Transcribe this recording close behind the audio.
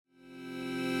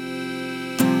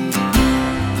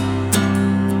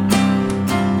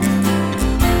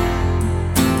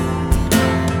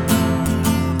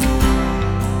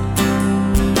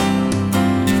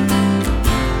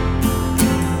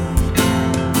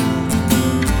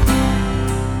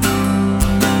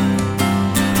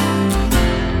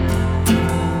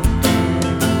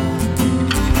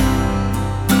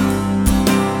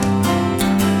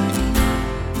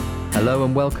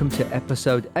and welcome to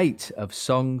episode 8 of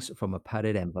Songs from a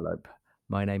Padded Envelope.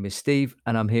 My name is Steve,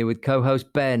 and I'm here with co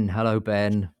host Ben. Hello,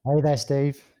 Ben. Hey there,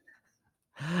 Steve.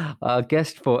 Our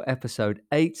guest for episode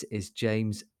 8 is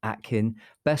James Atkin,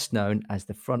 best known as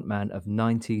the frontman of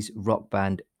 90s rock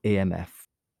band EMF.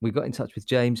 We got in touch with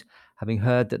James, having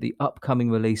heard that the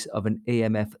upcoming release of an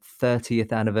EMF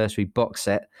 30th anniversary box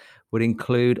set would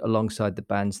include, alongside the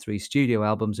band's 3 studio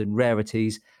albums and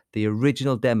rarities, the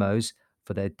original demos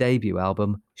for their debut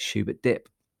album, Schubert Dip.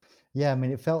 Yeah, I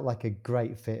mean, it felt like a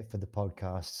great fit for the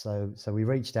podcast. So we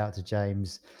reached out to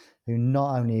James, who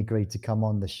not only agreed to come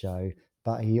on the show,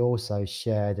 but he also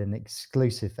shared an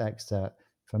exclusive excerpt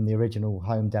from the original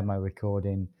home demo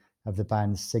recording of the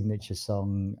band's signature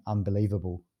song,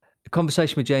 Unbelievable. The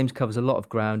conversation with James covers a lot of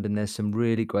ground, and there's some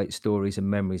really great stories and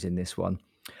memories in this one.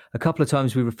 A couple of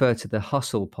times we refer to the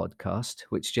Hustle podcast,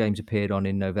 which James appeared on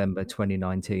in November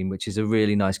 2019, which is a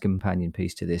really nice companion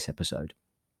piece to this episode.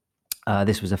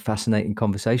 This was a fascinating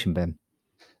conversation, Ben.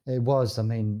 It was. I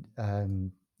mean,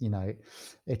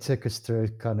 it took us through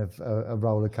kind of a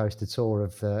roller coaster tour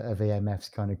of EMF's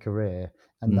kind of career,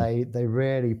 and Mm. they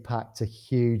really packed a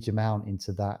huge amount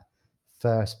into that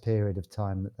first period of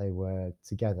time that they were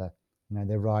together. You know,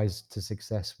 their rise to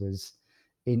success was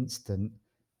instant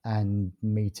and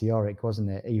meteoric, wasn't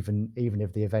it? Even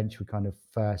if the eventual kind of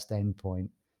first endpoint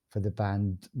for the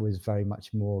band was very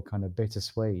much more kind of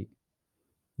bittersweet.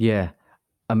 Yeah,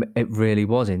 it really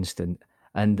was instant.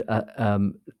 And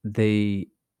the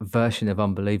version of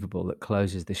Unbelievable that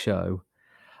closes the show,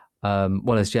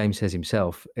 well, as James says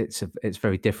himself, it's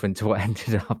very different to what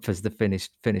ended up as the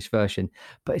finished version.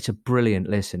 But it's a brilliant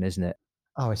listen, isn't it?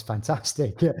 Oh, it's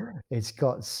fantastic. Yeah. It's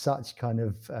got such kind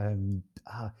of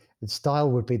the style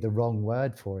would be the wrong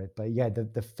word for it, but yeah,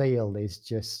 the feel is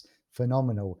just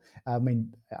phenomenal. I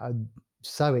mean,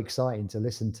 so exciting to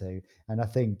listen to, and I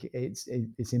think it's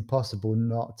impossible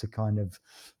not to kind of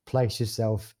place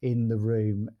yourself in the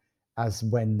room as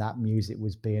when that music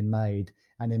was being made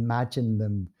and imagine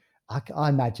them. I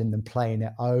imagine them playing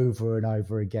it over and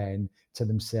over again to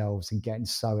themselves and getting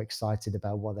so excited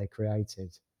about what they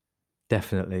created.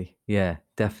 Definitely. Yeah,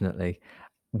 definitely.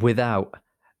 Without,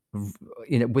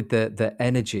 with the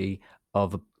energy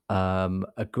of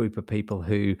a group of people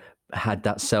who had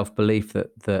that self-belief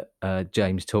that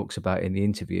James talks about in the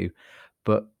interview,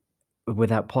 but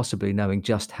without possibly knowing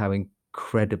just how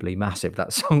incredibly massive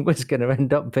that song was gonna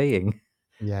end up being.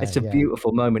 Yeah, It's a yeah.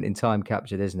 beautiful moment in time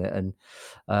captured, isn't it? And,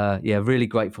 yeah, really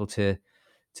grateful to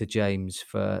James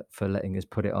for letting us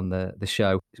put it on the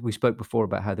show. We spoke before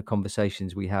about how the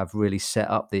conversations we have really set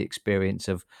up the experience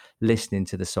of listening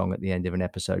to the song at the end of an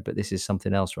episode, but this is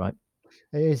something else, right?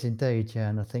 It is indeed, yeah,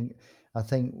 and I think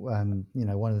one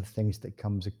of the things that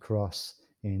comes across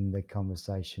in the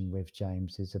conversation with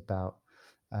James is about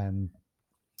um,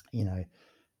 you know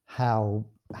how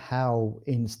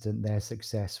instant their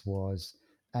success was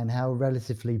and how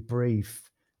relatively brief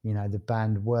the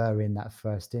band were in that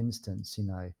first instance.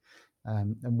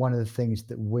 And one of the things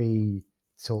that we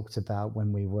talked about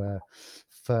when we were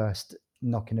first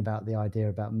knocking about the idea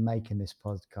about making this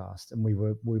podcast, and we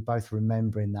were both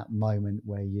remembering that moment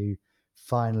where you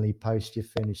finally post your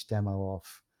finished demo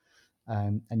off,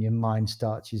 and your mind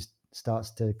starts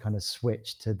to kind of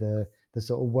switch to the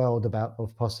sort of world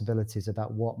of possibilities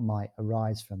about what might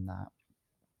arise from that.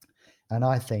 And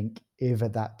I think if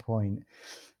at that point,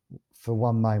 for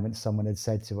one moment, someone had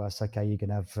said to us, "Okay, you can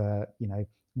have,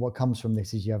 what comes from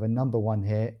this is you have a number one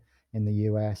hit in the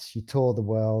US, you tour the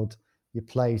world, you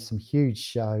play some huge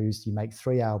shows, you make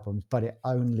 3 albums, but it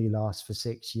only lasts for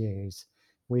 6 years."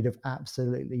 We'd have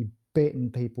absolutely bitten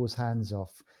people's hands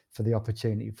off for the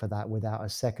opportunity for that without a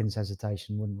second's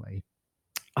hesitation, wouldn't we?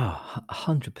 Oh,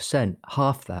 100%,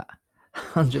 half that.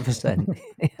 100%.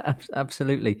 Yeah,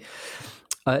 absolutely.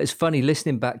 It's funny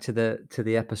listening back to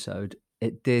the episode,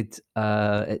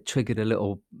 it triggered a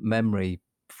little memory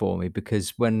for me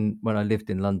because when I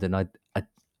lived in London, I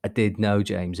did know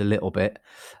James a little bit,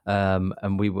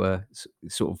 and we were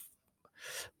sort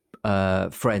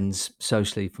of friends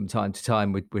socially from time to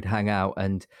time. We'd hang out,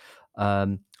 and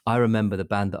I remember the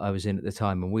band that I was in at the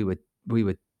time, and we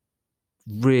were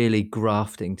really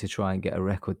grafting to try and get a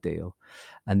record deal.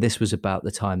 And this was about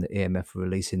the time that EMF were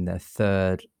releasing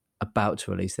about to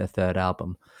release their third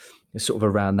album. It's sort of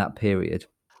around that period.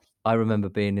 I remember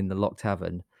being in the Lock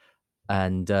Tavern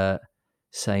and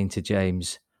saying to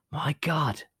James, "My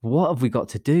God, what have we got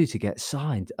to do to get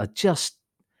signed?"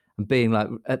 And being like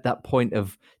at that point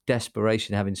of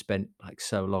desperation, having spent like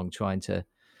so long trying to,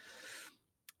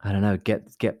 I don't know,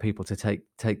 get people to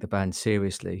take the band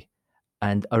seriously.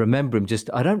 And I remember him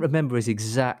I don't remember his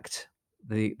exact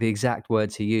the exact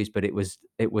words he used, but it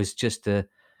was just a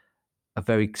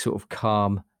very sort of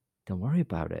calm, "Don't worry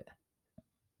about it.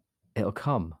 It'll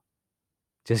come.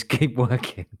 Just keep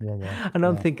working." Yeah, yeah, And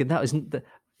I'm yeah. thinking that wasn't the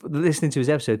listening to his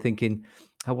episode thinking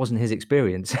that wasn't his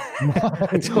experience No,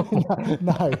 at all. no,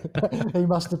 no. He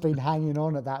must have been hanging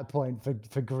on at that point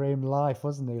for grim life,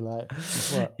 wasn't he? Like,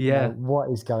 what, Yeah.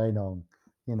 what is going on?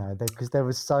 Because there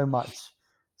was so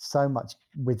much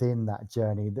within that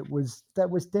journey that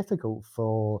was difficult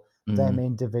for them Mm,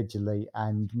 individually,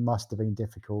 and must have been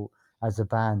difficult as a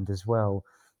band as well.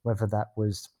 Whether that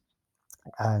was,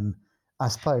 um, I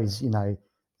suppose,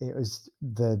 it was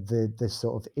the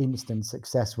sort of instant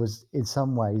success was in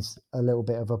some ways a little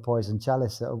bit of a poison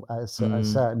chalice at a mm,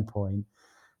 certain point,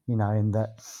 in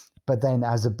that. But then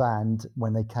as a band,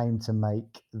 when they came to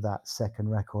make that second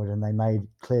record, and they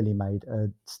clearly made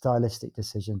a stylistic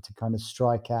decision to kind of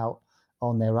strike out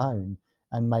on their own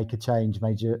and make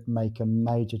a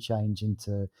major change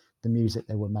into the music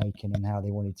they were making and how they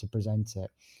wanted to present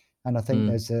it. And I think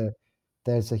mm.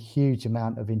 there's a huge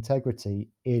amount of integrity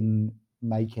in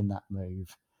making that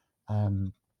move.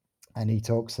 Um, and he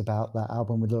talks about that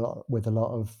album with a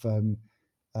lot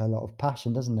of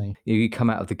passion, doesn't he? You come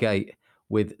out of the gate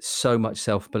with so much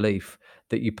self-belief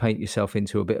that you paint yourself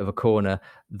into a bit of a corner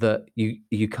that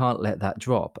you can't let that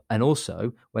drop. And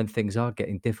also, when things are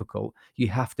getting difficult, you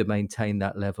have to maintain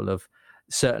that level of,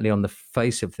 certainly on the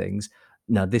face of things,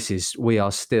 now we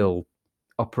are still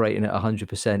operating at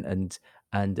 100%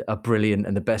 and are brilliant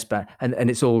and the best band, and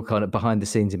it's all kind of behind the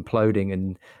scenes imploding,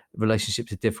 and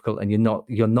relationships are difficult, and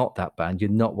you're not that band, you're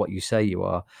not what you say you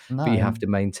are, but No, you have and to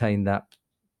maintain that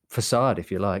facade,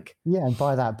 if you like. yeah, and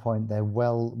by that point they're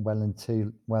well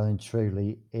and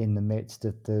truly in the midst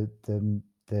of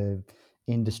the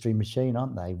industry machine,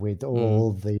 aren't they? With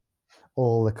Mm,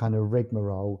 all the kind of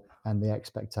rigmarole and the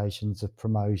expectations of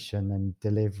promotion and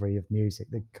delivery of music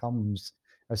that comes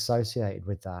associated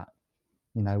with that,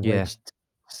 yeah, which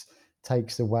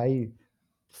takes away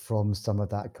from some of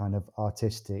that kind of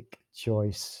artistic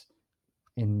choice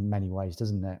in many ways,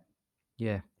 doesn't it?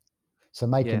 yeah, So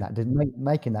yeah,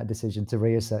 making that decision to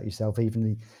reassert yourself,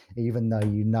 even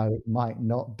though it might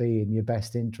not be in your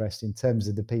best interest in terms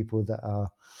of the people that are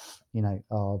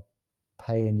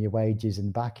paying your wages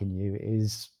and backing you,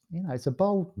 is, it's a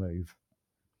bold move.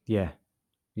 yeah,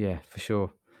 yeah, for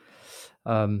sure.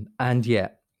 And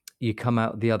yet you come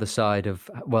out the other side of,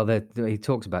 well, he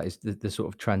talks about is the sort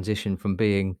of transition from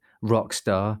being rock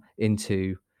star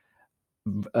into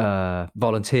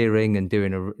volunteering and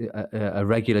doing a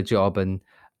regular job, and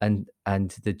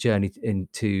the journey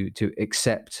into to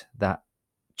accept that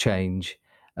change,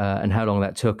 and how long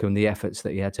that took, and the efforts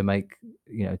that he had to make,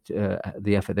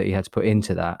 the effort that he had to put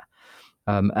into that.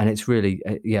 And it's really,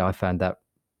 yeah, I found that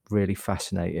really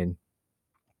fascinating.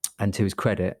 And to his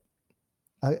credit,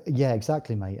 Yeah,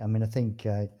 exactly, mate. I mean, I think,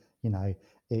 you know,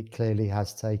 it clearly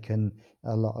has taken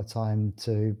a lot of time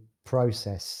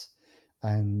process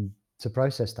to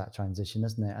process that transition,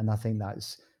 hasn't it? And I think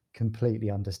that's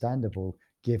completely understandable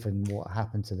given what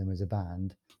happened to them as a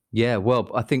band. yeah, well,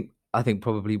 I think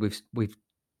probably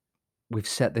we've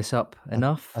set this up I,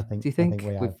 enough. I think Do you I think think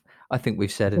we have. I think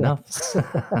we've said enough. Yes.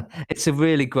 It's a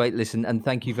really great listen, and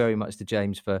thank you very much to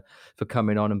James for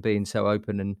coming on and being so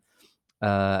open,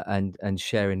 and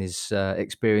sharing his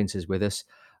experiences with us.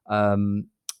 Um,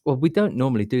 well, we don't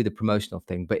normally do the promotional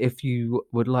thing, but if you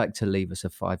would like to leave us a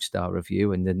 5-star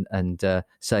review and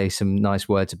say some nice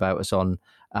words about us on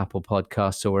Apple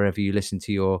Podcasts or wherever you listen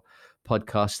to your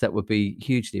podcasts, that would be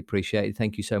hugely appreciated.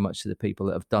 Thank you so much to the people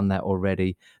that have done that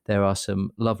already. There are some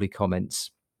lovely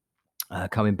comments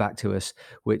coming back to us,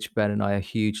 which Ben and I are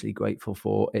hugely grateful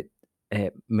for. It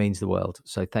means the world.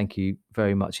 So thank you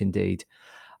very much indeed.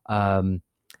 Um,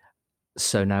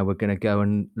 so now we're going to go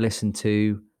and listen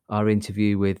to our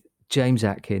interview with James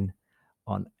Atkin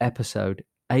on episode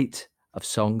 8 of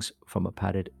Songs from a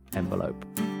Padded Envelope.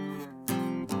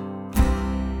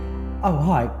 Oh,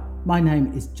 hi. My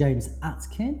name is James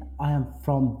Atkin. I am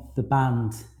from the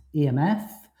band EMF.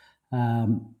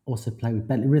 Also play with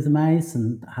Bentley Rhythm Ace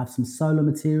and have some solo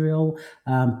material.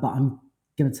 But I'm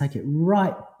going to take it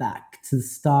right back to the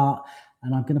start,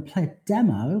 and I'm going to play a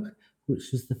demo, which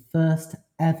was the first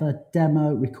ever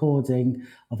demo recording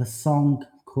of a song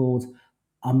called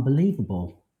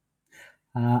Unbelievable,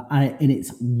 and in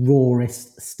its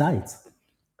rawest state.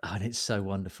 Oh, and it's so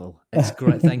wonderful. It's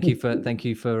great. Thank you for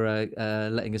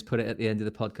letting us put it at the end of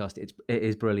the podcast. It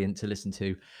is brilliant to listen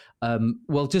to.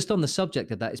 Well, just on the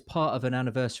subject of that, it's part of an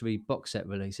anniversary box set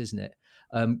release, isn't it?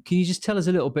 Can you just tell us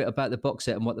a little bit about the box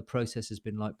set and what the process has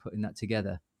been like putting that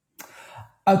together?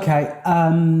 Okay.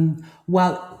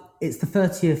 Well, it's the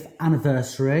 30th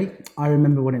anniversary. I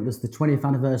remember when it was the 20th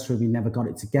anniversary, we never got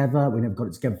it together. We never got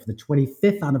it together for the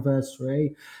 25th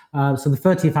anniversary. So the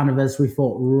 30th anniversary, we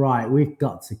thought, right, we've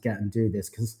got to get and do this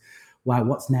because, wow,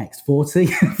 what's next? 40,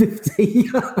 50?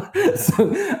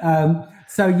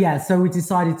 So we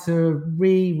decided to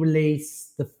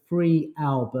re-release the 3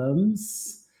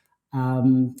 albums.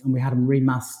 And we had them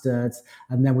remastered,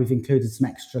 and then we've included some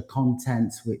extra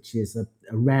content, which is a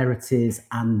rarities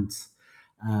and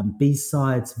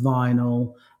B-sides,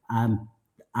 vinyl,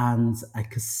 and a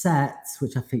cassette,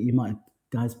 which I think you might have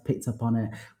guys picked up on it,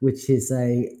 which is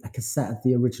a cassette of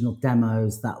the original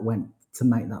demos that went to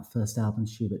make that first album,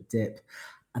 Schubert Dip.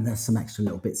 And there's some extra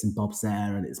little bits and bobs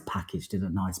there, and it's packaged in a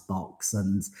nice box.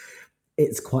 And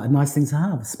it's quite a nice thing to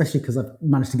have, especially because I've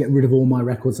managed to get rid of all my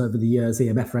records over the years,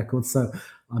 EMF records. So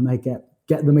I may get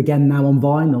them again now on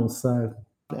vinyl. So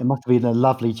it must have been a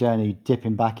lovely journey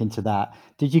dipping back into that.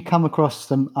 Did you come across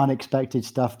some unexpected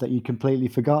stuff that you'd completely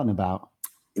forgotten about?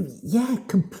 Yeah,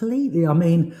 completely. I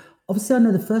mean, obviously I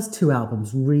know the first 2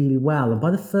 albums really well. And by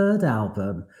the 3rd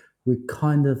album, we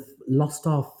kind of lost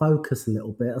our focus a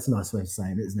little bit. That's a nice way of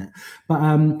saying it, isn't it? But,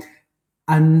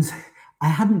 and I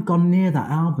hadn't gone near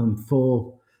that album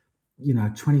for,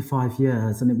 25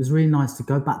 years. And it was really nice to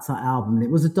go back to that album. And it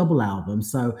was a double album.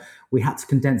 So we had to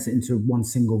condense it into one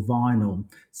single vinyl.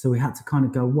 So we had to kind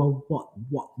of go, well,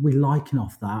 what we liking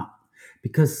off that?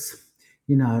 Because,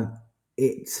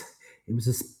 it was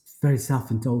a very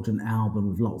self-indulgent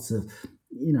album with lots of,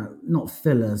 not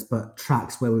fillers, but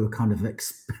tracks where we were kind of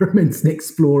experimenting,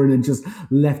 exploring, and just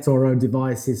left to our own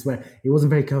devices where it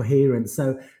wasn't very coherent.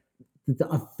 So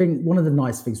I think one of the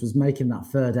nice things was making that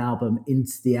 3rd album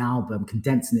into the album,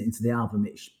 condensing it into the album.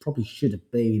 It probably should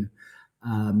have been,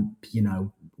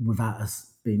 without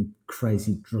us being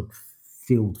crazy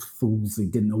drug-fueled fools who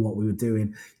didn't know what we were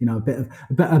doing. A bit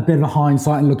of a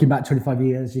hindsight, and looking back 25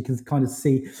 years, you can kind of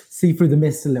see through the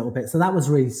mist a little bit. So that was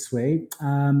really sweet.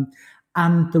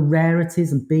 And the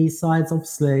rarities and B-sides,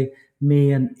 obviously,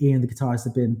 me and Ian, the guitarist,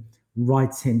 have been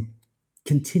writing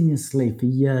continuously for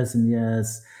years and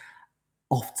years.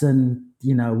 Often,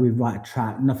 we write a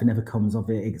track, nothing ever comes of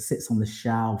it. It sits on the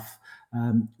shelf.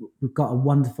 We've got a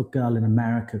wonderful girl in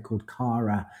America called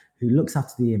Cara who looks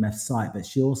after the EMF site, but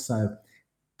she also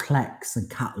collects and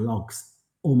catalogs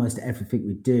almost everything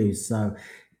we do. So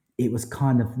it was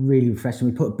kind of really refreshing.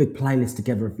 We put a big playlist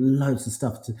together of loads of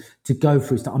stuff to go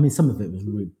through. I mean, some of it was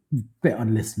really a bit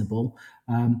unlistenable,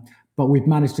 but we've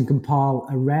managed to compile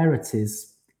a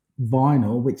rarities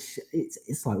vinyl, which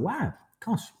it's like, wow,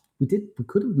 gosh, we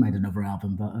could have made another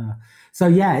album. But so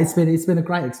yeah, it's been a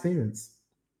great experience.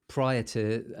 Prior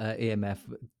to EMF,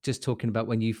 just talking about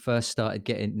when you first started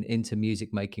getting into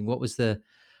music making, what was the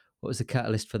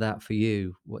catalyst for that for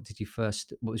you? What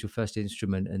was your first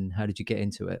instrument, and how did you get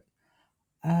into it?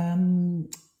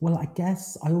 Well, I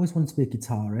guess I always wanted to be a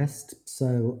guitarist.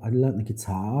 So I learnt the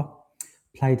guitar,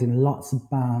 played in lots of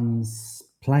bands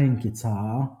playing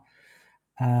guitar.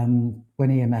 When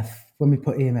we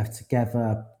put EMF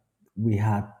together, we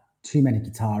had too many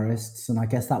guitarists. And I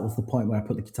guess that was the point where I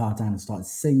put the guitar down and started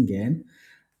singing.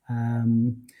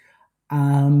 It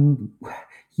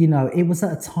was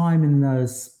at a time in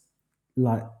those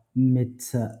like mid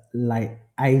to late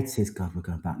 80s, God, we're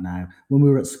going back now, when we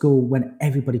were at school, when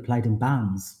everybody played in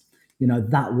bands.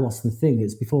 That was the thing.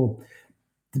 It's before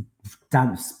the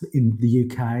dance in the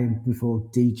UK, before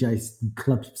DJs,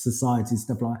 club society,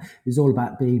 stuff like that. It was all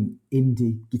about being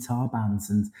indie guitar bands.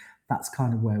 And that's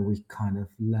kind of where we kind of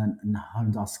learned and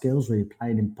honed our skills, really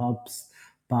playing in pubs,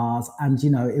 bars. And,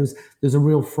 there's a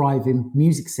real thriving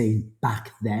music scene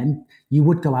back then. You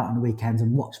would go out on the weekends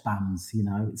and watch bands,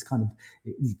 it's kind of,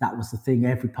 that was the thing.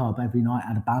 Every pub, every night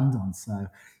had a band on. So,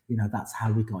 that's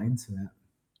how we got into it.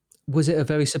 Was it a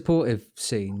very supportive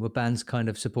scene? Were bands kind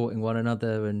of supporting one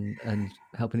another and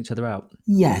helping each other out?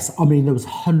 Yes. I mean, there was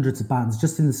hundreds of bands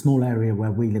just in the small area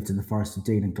where we lived in the Forest of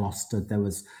Dean and Gloucester. There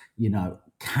was,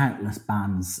 countless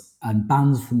bands, and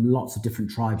bands from lots of different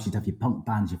tribes. You'd have your punk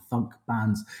bands, your funk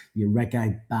bands, your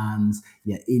reggae bands,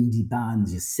 your indie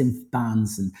bands, your synth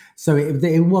bands. And so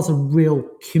it was a real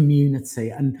community.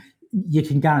 And you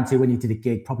can guarantee when you did a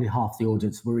gig, probably half the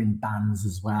audience were in bands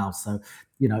as well. So,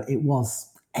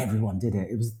 everyone did it.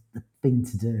 It was the thing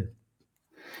to do.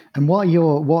 And what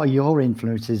are your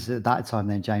influences at that time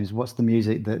then, James? What's the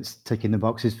music that's ticking the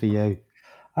boxes for you?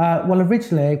 Well,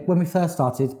 originally, when we first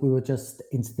started, we were just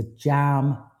into the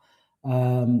Jam,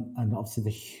 and obviously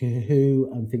the Who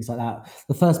and things like that.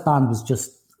 The first band was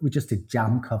we just did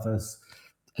Jam covers,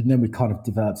 and then we kind of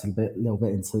developed a little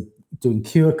bit into doing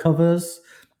Cure covers,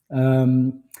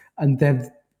 and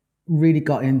then really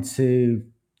got into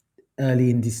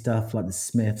early indie stuff like the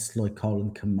Smiths, Lloyd Cole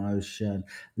and Commotion.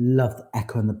 Loved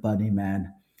Echo and the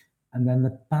Bunnymen. And then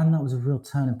the band that was a real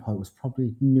turning point was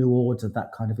probably New Order,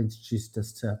 that kind of introduced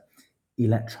us to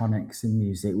electronics and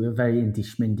music. We were very indie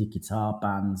schmindy guitar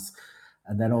bands.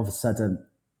 And then all of a sudden,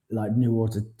 like New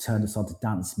Order turned us on to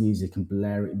dance music and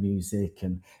Balearic music.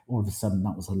 And all of a sudden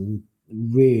that was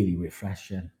really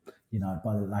refreshing,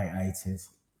 by the late 80s.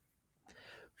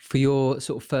 For your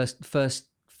sort of first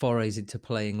forays into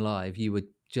playing live, you were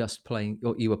just playing,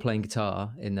 or you were playing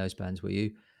guitar in those bands, were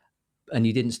you? And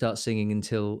you didn't start singing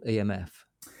until EMF?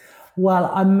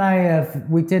 Well,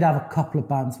 we did have a couple of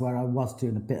bands where I was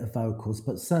doing a bit of vocals,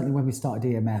 but certainly when we started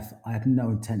EMF, I had no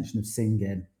intention of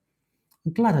singing.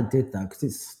 I'm glad I did though, because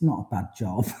it's not a bad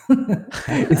job.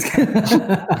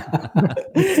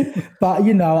 But,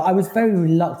 I was very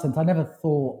reluctant. I never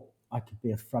thought I could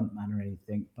be a frontman or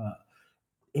anything, but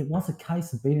it was a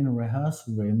case of being in a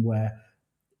rehearsal room where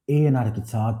Ian had a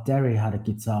guitar, Derry had a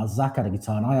guitar, Zach had a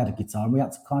guitar, and I had a guitar, and we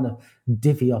had to kind of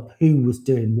divvy up who was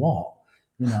doing what.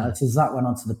 So Zach went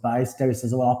onto the bass. Derry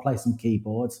says, "Well, I'll play some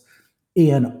keyboards."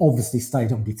 Ian obviously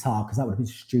stayed on guitar because that would have been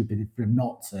stupid for him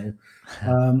not to.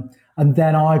 And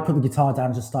then I put the guitar down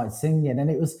and just started singing. And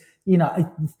it was,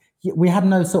 we had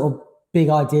no sort of big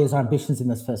ideas or ambitions in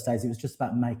those first days. It was just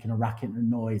about making a racket and a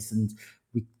noise, and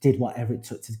we did whatever it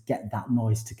took to get that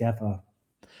noise together.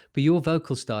 But your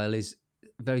vocal style is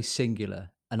very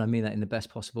singular, and I mean that in the best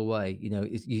possible way.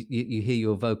 You hear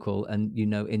your vocal and you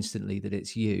know instantly that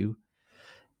it's you.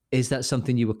 Is that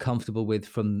something you were comfortable with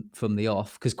from the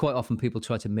off? Because quite often people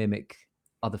try to mimic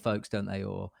other folks, don't they?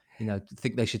 Or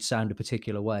think they should sound a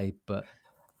particular way. But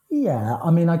yeah,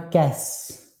 I mean, I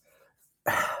guess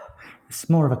it's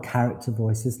more of a character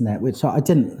voice, isn't it? Which I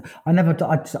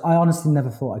honestly never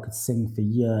thought I could sing for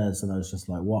years, and I was just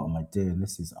like, "What am I doing?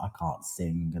 I can't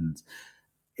sing," and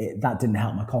that didn't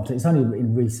help my confidence. It's only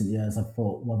in recent years I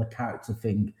thought, well, the character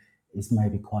thing is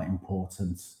maybe quite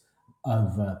important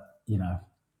over,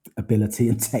 ability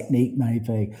and technique,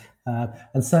 maybe.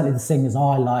 And certainly the singers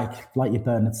I like your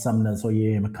Bernard Sumners or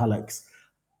your Ian McCullochs,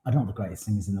 are not the greatest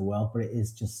singers in the world, but it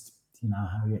is just,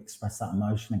 how you express that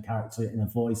emotion and character in a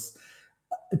voice.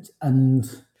 And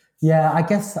yeah, I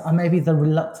guess maybe the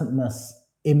reluctantness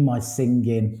in my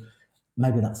singing,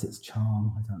 maybe that's its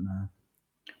charm. I don't know.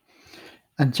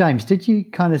 And James, did you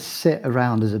kind of sit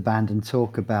around as a band and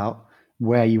talk about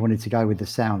where you wanted to go with the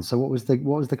sound? So what was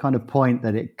the kind of point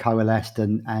that it coalesced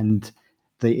and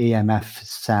the EMF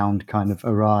sound kind of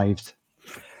arrived?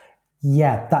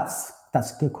 Yeah, that's a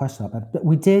good question. But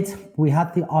we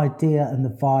had the idea and the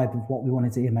vibe of what we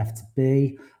wanted EMF to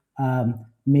be.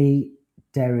 Me,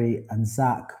 Derry and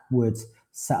Zach would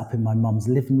set up in my mum's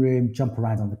living room, jump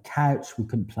around on the couch. We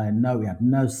couldn't play a note. We had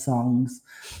no songs,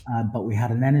 but we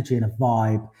had an energy and a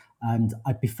vibe. And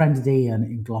I befriended Ian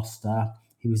in Gloucester.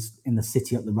 He was in the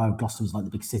city up the road. Gloucester was like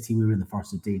the big city. We were in the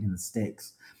Forest of Dean in the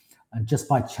sticks. And just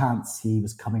by chance, he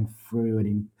was coming through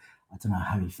and I don't know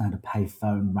how he found a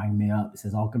payphone, rang me up. He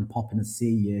says, "I'm going to pop in and see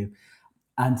you."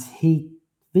 And he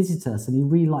visited us and he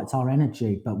really liked our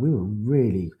energy, but we were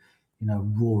really,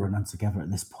 roaring on together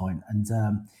at this point. And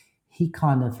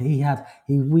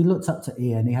we looked up to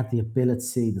Ian. He had the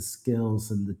ability, the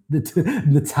skills, and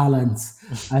the talent.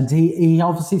 And he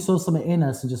obviously saw something in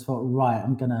us and just thought, right,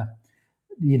 I'm gonna,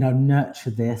 nurture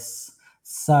this.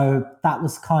 So that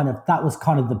was kind of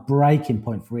the breaking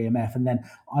point for EMF. And then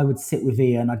I would sit with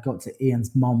Ian. I'd go to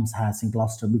Ian's mom's house in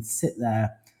Gloucester. And we'd sit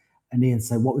there, and Ian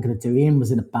said, "What we're going to do?" Ian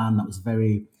was in a band that was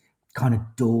very kind of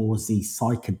doorsy,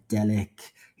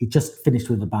 psychedelic. He just finished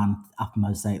with a band, Apple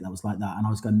Mosaic, that was like that. And I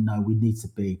was going, "No, we need to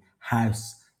be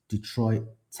house, Detroit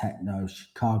techno,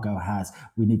 Chicago house.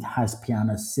 We need house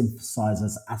pianos,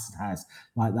 synthesizers, acid house,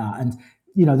 like that." And,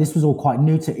 this was all quite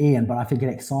new to Ian, but I think it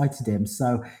excited him.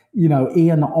 So,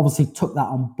 Ian obviously took that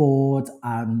on board,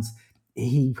 and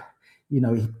maybe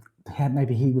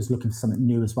he was looking for something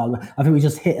new as well. I think we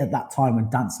just hit at that time when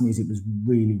dance music was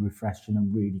really refreshing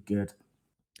and really good.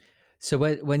 So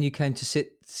when you came to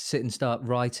sit and start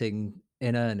writing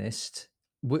in earnest,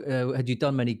 had you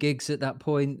done many gigs at that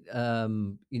point?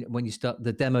 When you start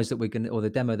the demos that the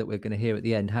demo that we're gonna hear at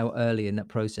the end, how early in that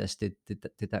process did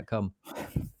that come?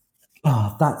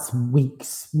 Oh, that's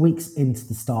weeks into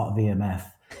the start of EMF.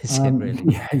 Is it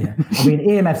really? Yeah. I mean,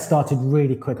 EMF started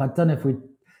really quick. I don't know if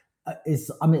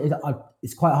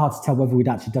it's quite hard to tell whether we'd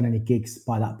actually done any gigs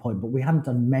by that point, but we hadn't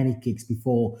done many gigs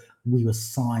before we were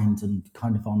signed and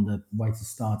kind of on the way to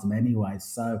stardom anyway.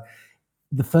 So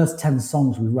the first 10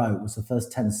 songs we wrote was the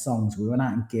first 10 songs. We went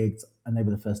out and gigged, and they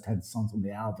were the first 10 songs on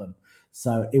the album.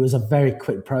 So it was a very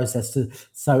quick process.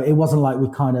 So it wasn't like we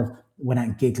kind of went out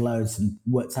and gigged loads and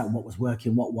worked out what was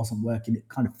working, what wasn't working. It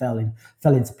kind of fell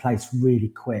into place really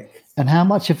quick. And how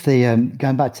much of the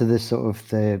going back to the sort of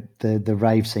the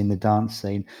rave scene, the dance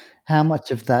scene, how much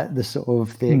of that, the sort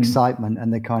of the excitement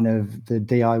and the kind of the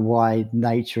DIY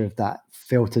nature of that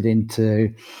filtered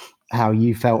into how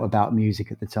you felt about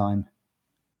music at the time?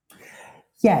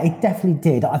 Yeah, it definitely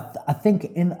did. I think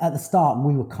at the start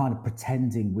we were kind of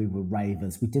pretending we were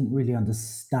ravers. We didn't really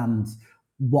understand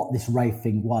what this rave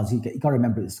thing was. You got to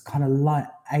remember, it's kind of like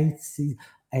 80s,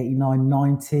 89,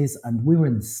 90s, and we were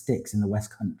in the sticks in the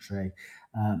West Country.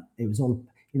 It was all,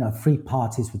 free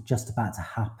parties were just about to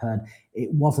happen.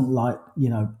 It wasn't like,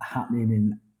 happening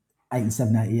in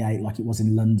 87, 88 like it was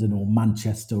in London or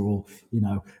Manchester, or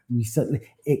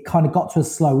it kind of got to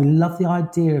us slow. We loved the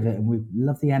idea of it, and we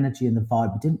loved the energy and the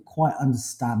vibe. We didn't quite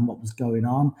understand what was going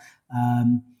on.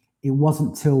 It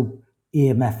wasn't till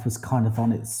EMF was kind of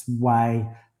on its way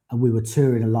and we were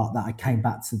touring a lot that I came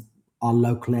back to our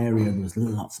local area, and there was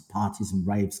lots of parties and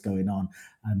raves going on,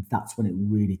 and that's when it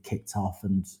really kicked off,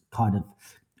 and kind of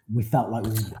we felt like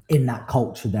we were in that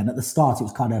culture then. At the start, it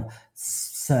was kind of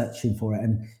searching for it.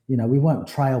 And, we weren't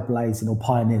trailblazing or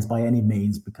pioneers by any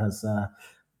means, because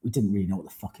we didn't really know what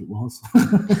the fuck it was.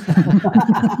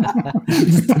 We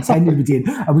just pretended we did.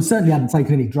 And we certainly hadn't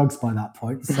taken any drugs by that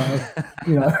point. So,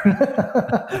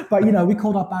 but, we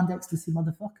called our band Ecstasy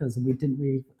Motherfuckers, and we didn't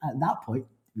really, at that point,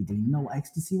 we didn't know what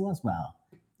ecstasy was. Well,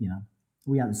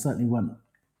 we certainly weren't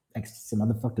Ecstasy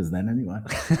Motherfuckers then anyway.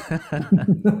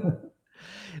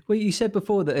 Well, you said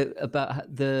before that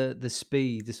about the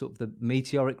speed, the sort of the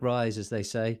meteoric rise, as they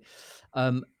say.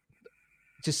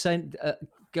 Just saying,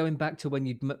 going back to when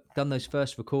you'd done those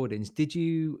first recordings, did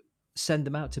you send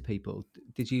them out to people?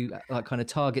 Did you like kind of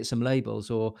target some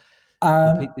labels, or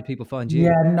did people find you?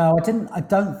 Yeah, no, I didn't. I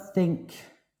don't think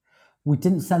we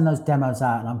didn't send those demos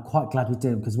out, and I'm quite glad we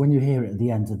didn't, because when you hear it at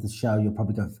the end of the show, you'll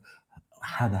probably go,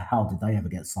 "How the hell did they ever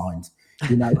get signed?"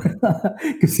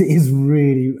 Because it is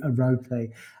really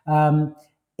ropey.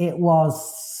 It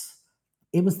was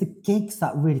the gigs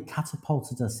that really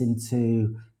catapulted us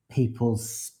into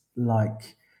people's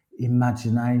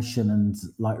imagination and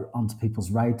onto people's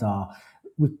radar.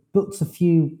 We booked a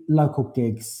few local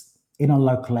gigs in our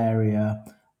local area.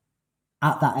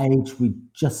 At that age, we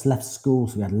just left school,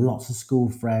 so we had lots of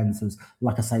school friends. There was,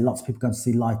 like I say, lots of people going to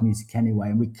see live music anyway,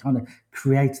 and we kind of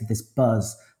created this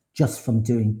buzz just from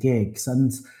doing gigs.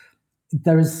 And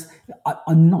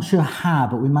I'm not sure how,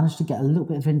 but we managed to get a little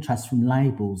bit of interest from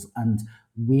labels, and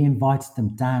we invited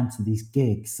them down to these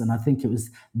gigs. And I think it was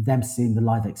them seeing the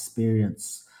live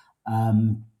experience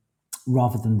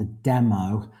rather than the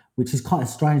demo, which is quite a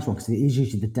strange one, because it is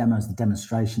usually the demos, the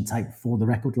demonstration tape for the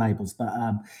record labels. But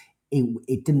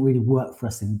it didn't really work for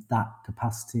us in that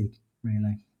capacity,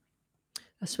 really.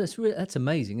 That's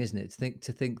amazing, isn't it?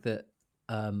 To think that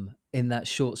in that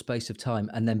short space of time,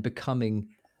 and then becoming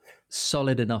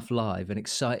solid enough live and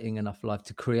exciting enough live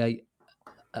to create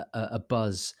a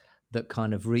buzz that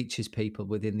kind of reaches people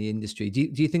within the industry. Do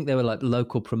you think there were like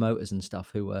local promoters and stuff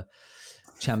who were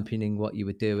championing what you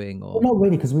were doing? Or well, not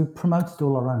really, because we promoted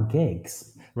all our own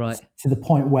gigs, right, to the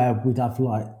point where we'd have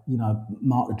Mark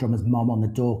the drummer's mum on the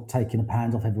door taking a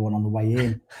pound off everyone on the way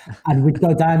in, and we'd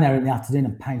go down there in the afternoon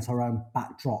and paint our own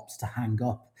backdrops to hang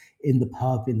up in the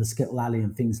pub, in the Skittle Alley,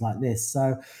 and things like this.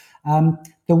 So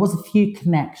there was a few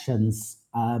connections.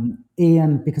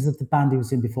 Ian, because of the band he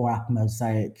was in before, Apple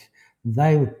Mosaic,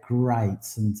 they were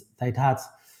great, and they'd had,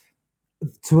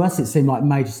 to us it seemed like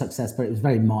major success, but it was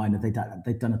very minor.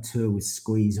 They'd done a tour with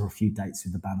Squeeze, or a few dates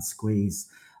with the band Squeeze,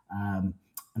 and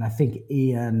I think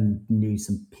Ian knew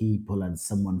some people, and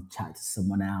someone chatted to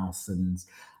someone else, and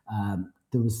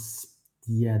there was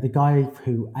the guy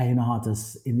who A&R'd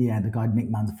us in the end, a guy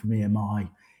Nick Mander from EMI.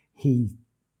 He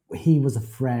was a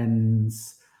friend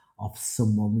of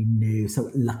someone we knew.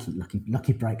 So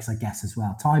lucky breaks, I guess, as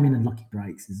well. Timing and lucky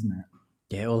breaks, isn't it?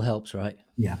 Yeah, it all helps, right?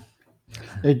 Yeah.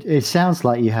 It sounds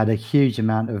like you had a huge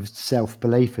amount of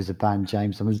self-belief as a band,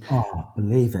 James.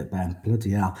 Believe it, Ben.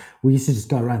 Bloody hell. We used to just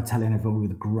go around telling everyone we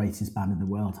were the greatest band in the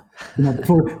world.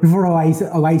 Before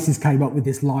Oasis came up with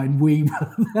this line, we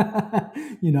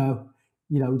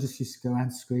we just used to go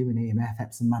around screaming EMF,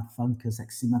 Epsom Mad Funkers,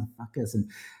 Ecstasy Motherfuckers, and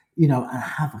and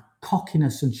have a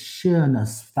cockiness and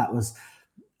sureness that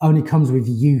only comes with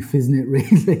youth, isn't it,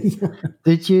 really?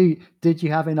 Did you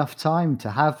have enough time to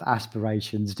have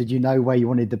aspirations? Did you know where you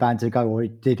wanted the band to go, or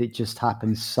did it just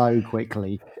happen so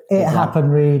quickly? It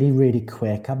happened really, really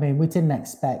quick. I mean, we didn't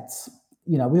expect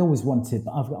we always wanted,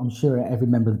 I'm sure every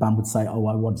member of the band would say, oh,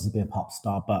 I wanted to be a pop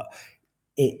star, but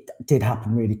it did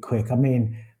happen really quick. I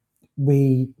mean,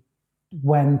 we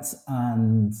went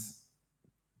and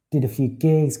did a few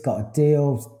gigs, got a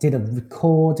deal, did a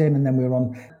recording, and then we were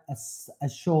on a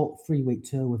short 3-week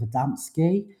tour with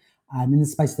Adamski. And in the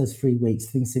space of those 3 weeks,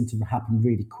 things seemed to happen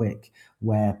really quick,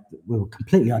 where we were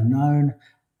completely unknown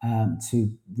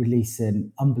to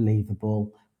releasing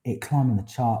Unbelievable, it climbing the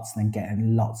charts, then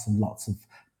getting lots and lots of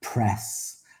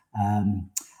press. And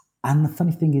the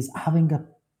funny thing is, having a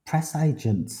press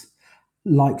agent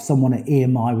like someone at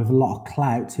EMI with a lot of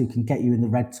clout who can get you in the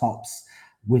red tops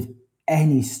with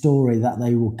any story that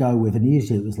they will go with. And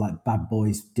usually it was like Bad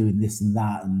Boys doing this and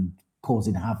that and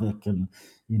causing havoc and,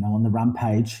 on the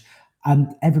rampage.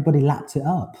 And everybody lapped it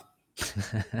up.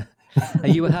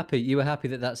 And you were happy. You were happy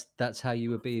that that's how you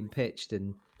were being pitched,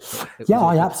 and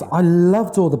I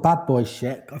loved all the Bad Boy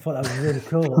shit. I thought that was really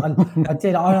cool, and I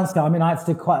did. I honestly, I had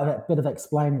to do quite a bit of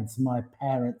explaining to my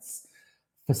parents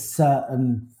for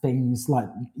certain things, like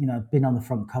being on the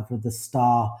front cover of the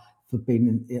Star, for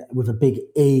being with a big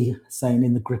E, saying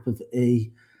 "in the grip of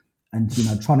E," and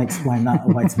trying to explain that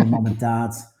away to my mum and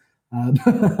dad.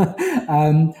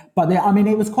 But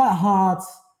it was quite hard.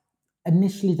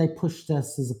 Initially, they pushed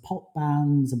us as a pop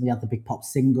band, and we had the big pop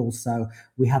singles. So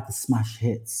we had the smash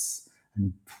hits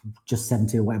and Just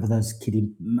 70 or whatever, those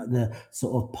the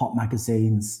sort of pop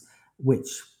magazines,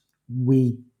 which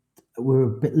we were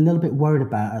a little bit worried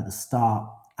about at the start.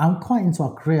 And quite into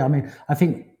our career. I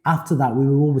think after that, we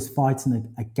were always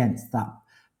fighting against that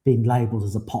being labelled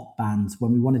as a pop band,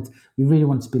 when we really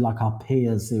wanted to be like our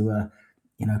peers who were,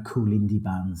 cool indie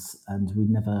bands, and we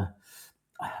never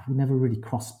really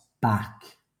crossed back.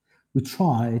 We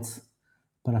tried,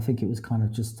 but I think it was kind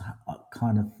of just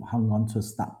hung on to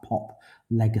us, that pop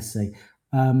legacy.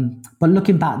 But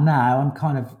looking back now, I'm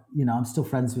kind of, I'm still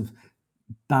friends with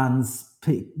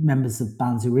members of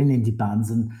bands who were in indie bands,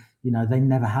 and they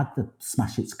never had the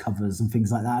smash hits covers and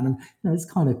things like that. And it's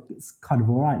kind of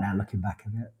all right now looking back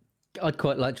at it. I'd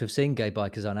quite like to have seen Gay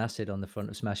Bikers on Acid on the front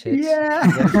of Smash Hits. Yeah.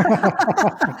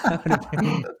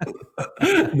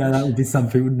 No, that would be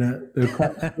something, wouldn't it? They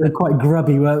were quite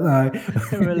grubby, weren't they?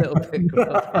 They were a little bit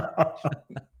grubby.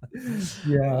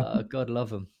 Yeah. Oh, God love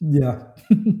them. Yeah.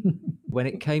 When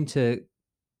it came to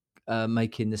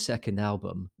making the second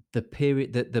album,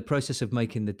 the process of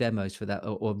making the demos for that,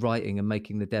 or writing and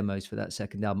making the demos for that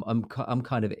second album, I'm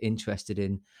kind of interested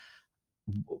in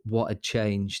what had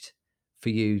changed for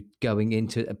you going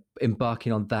into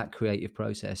embarking on that creative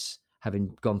process,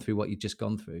 having gone through what you've just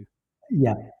gone through.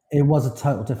 Yeah, it was a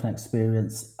total different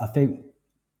experience. I think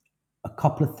a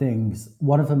couple of things.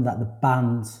 One of them, that the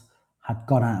band had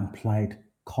gone out and played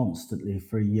constantly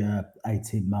for a year,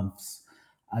 18 months.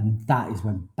 And that is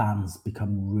when bands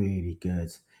become really good.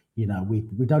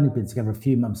 We'd only been together a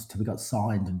few months until we got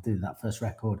signed and did that first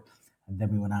record. And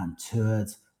then we went out and toured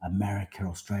America,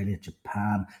 Australia,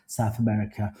 Japan, South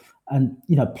America, and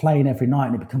playing every night,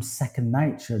 and it becomes second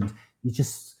nature. And you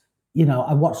just,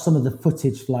 I watched some of the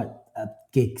footage, like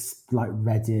gigs like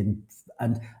Reading,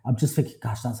 and I'm just thinking,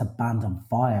 gosh, that's a band on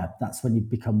fire. That's when you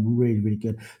become really, really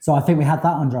good. So I think we had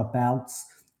that under our belts.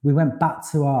 We went back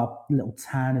to our little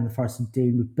town in the Forest of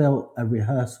Dean. We built a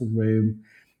rehearsal room,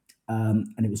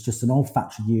 and it was just an old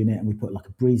factory unit, and we put like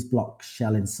a breeze block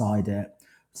shell inside it,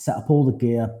 set up all the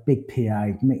gear, big PA,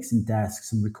 mixing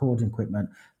desks and recording equipment,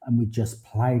 and we just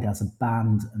played as a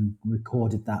band and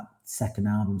recorded that second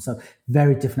album. So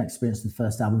very different experience than the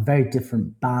first album, very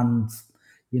different bands.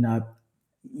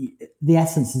 The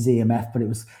essence is EMF, but it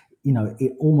was,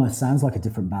 it almost sounds like a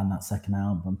different band, that second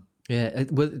album. Yeah,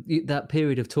 well, that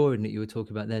period of touring that you were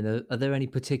talking about then, are there any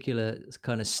particular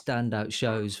kind of standout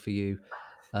shows for you?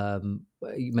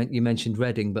 You mentioned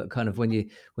Reading, but kind of when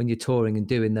you're touring and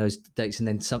doing those dates, and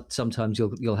then sometimes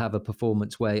you'll have a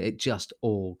performance where it just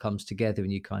all comes together,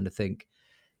 and you kind of think,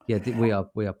 yeah,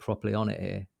 we are properly on it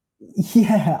here.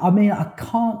 Yeah, I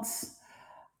can't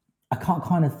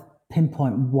kind of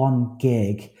pinpoint one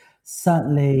gig.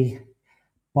 Certainly,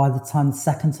 by the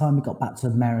second time we got back to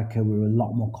America, we were a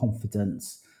lot more confident,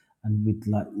 and we'd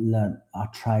learned our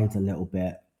trade a little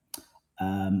bit.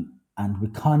 And we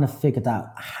kind of figured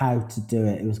out how to do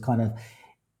it. It was kind of,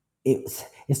 it's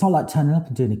not like turning up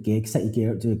and doing a gig, set your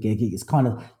gear up, do a gig. It's kind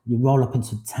of, you roll up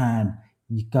into town,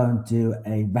 you go and do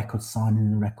a record signing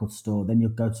in a record store, then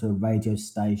you'll go to a radio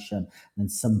station, and then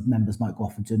some members might go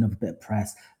off and do another bit of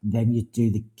press, and then you do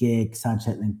the gig,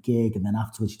 soundcheck, then gig, and then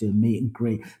afterwards you do a meet and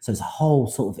greet. So it's a whole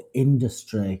sort of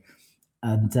industry.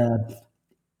 And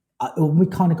we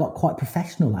kind of got quite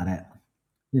professional at it.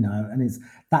 and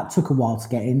that took a while to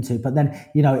get into, but then,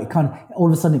 it kind of, all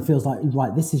of a sudden it feels like,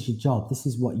 right, this is your job. This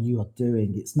is what you are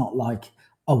doing. It's not like,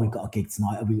 oh, we've got a gig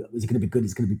tonight. Is it going to be good?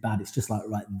 Is it going to be bad? It's just like,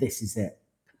 right, this is it.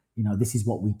 This is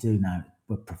what we do now.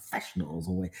 We're professionals,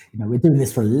 or we're doing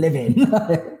this for a living.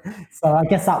 So I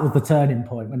guess that was the turning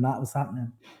point when that was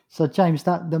happening. So James,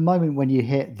 that the moment when you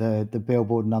hit the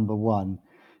Billboard #1,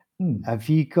 have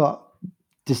you got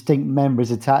distinct memories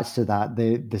attached to that?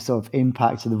 The sort of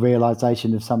impact of the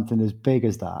realization of something as big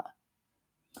as that?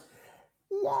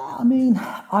 Yeah, I mean,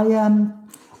 I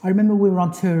remember we were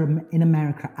on tour in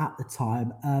America at the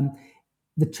time.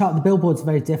 The Billboard's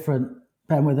very different,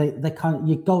 Ben, where they kind of,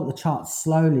 you go up the charts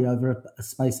slowly over a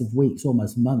space of weeks,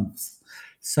 almost months.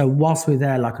 So whilst we were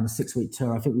there, like on a 6-week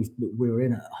tour, I think we were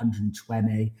in at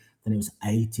 120, then it was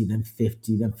 80, then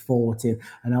 50, then 40.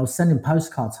 And I was sending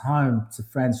postcards home to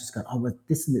friends, just going, oh, well,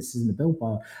 this and this is in the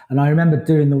Billboard. And I remember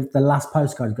doing the last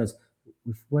postcard, it goes,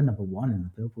 we're #1 in the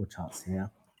Billboard charts here.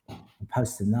 I'm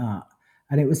posting that.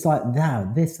 And it was like,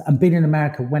 now this, and being in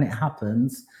America when it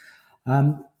happens,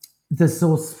 there's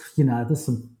also, there's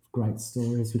some great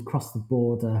stories. We crossed the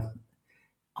border.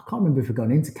 I can't remember if we're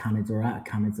going into Canada or out of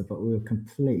Canada, but we were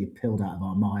completely pilled out of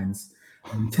our minds.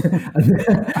 And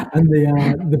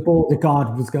the border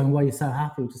guard was going, "Why are you so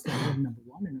happy?" We're just like, we're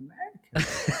 #1 in America.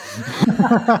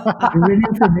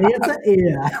 Ringing from ear to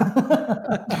ear.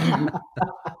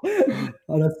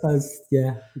 And I suppose,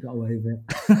 yeah, we got away with it.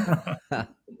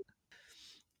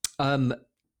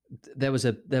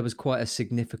 There was quite a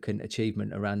significant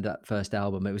achievement around that first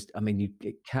album.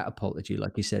 It catapulted you,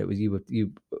 like you said. You were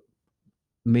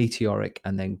meteoric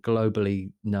and then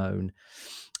globally known.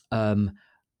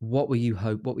 What were you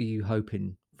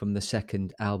hoping from the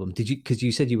second album? Because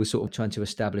you said you were sort of trying to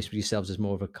establish yourselves as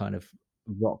more of a kind of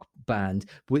rock band.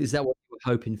 Is that what you were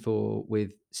hoping for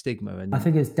with Stigma? And I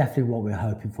think it's definitely what we're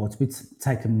hoping for, to be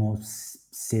taken more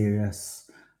serious.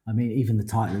 I mean, even the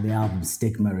title of the album,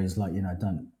 Stigma, is like,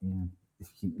 we'll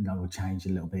change a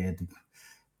little bit.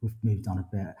 We've moved on a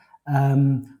bit.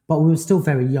 But we were still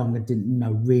very young and didn't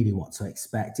know really what to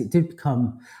expect. It did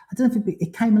become, I don't know if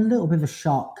it came a little bit of a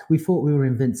shock. We thought we were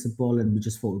invincible and we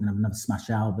just thought we were going to have another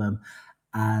smash album.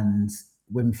 And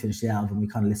when we finished the album, we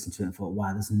kind of listened to it and thought,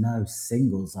 wow, there's no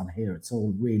singles on here. It's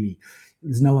all really,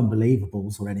 there's no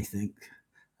unbelievables or anything.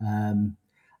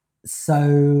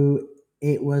 So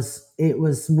it was,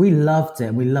 we loved it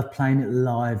and we loved playing it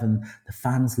live and the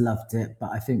fans loved it.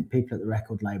 But I think people at the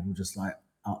record label were just like,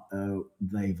 uh-oh,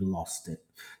 they've lost it.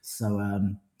 So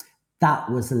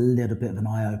that was a little bit of an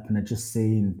eye-opener, just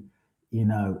seeing,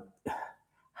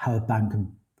 how a band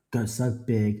can go so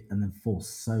big and then fall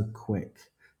so quick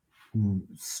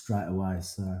straight away.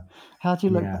 So how do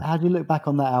you look back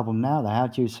on that album now, though? How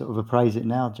do you sort of appraise it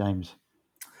now, James?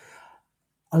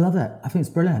 I love it. I think it's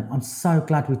brilliant. I'm so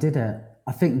glad we did it.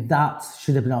 I think that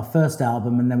should have been our first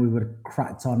album, and then we would have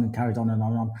cracked on and carried on and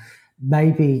on and on.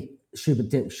 Maybe Schubert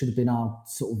Dip should have been our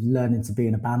sort of learning to be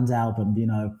in a band album,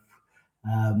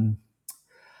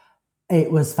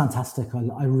 It was fantastic.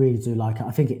 I really do like it.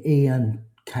 I think Ian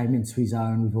came into his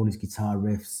own with all his guitar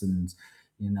riffs and,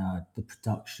 the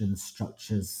production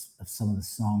structures of some of the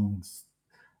songs.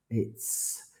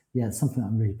 It's something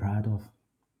I'm really proud of.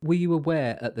 Were you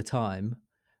aware at the time,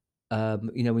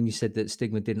 when you said that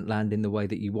Stigma didn't land in the way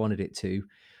that you wanted it to,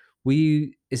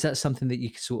 is that something that you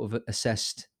sort of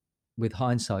assessed with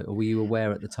hindsight, or were you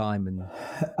aware at the time and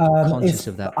conscious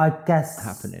of that? I guess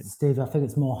happening, Steve, I think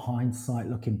it's more hindsight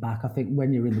looking back. I think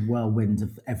when you're in the whirlwind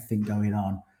of everything going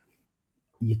on,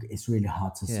 it's really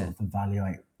hard to sort of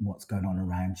evaluate what's going on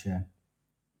around you.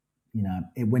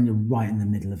 When you're right in the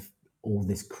middle of all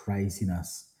this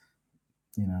craziness,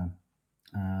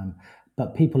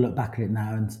 but people look back at it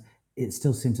now and it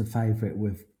still seems a favourite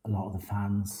with a lot of the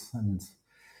fans. And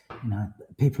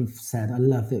people have said, I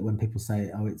love it when people say,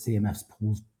 "Oh, it's EMF's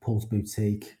Paul's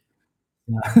Boutique."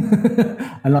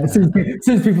 And like as soon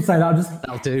as people say that, I'm just like,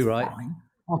 that'll do, right? Fine.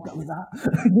 I'll go with that.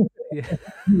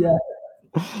 Yeah.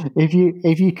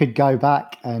 If you could go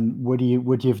back, and would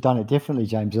you have done it differently,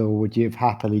 James, or would you have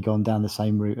happily gone down the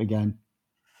same route again?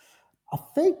 I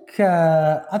think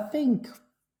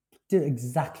do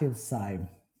exactly the same.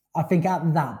 I think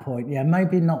at that point,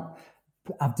 maybe not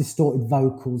have distorted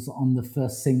vocals on the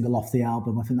first single off the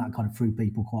album. I think that kind of threw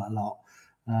people quite a lot.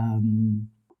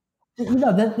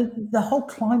 The whole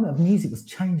climate of music was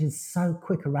changing so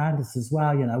quick around us as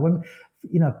well. When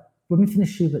we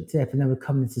finished Schubert Dip and then we're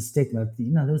coming into Stigma,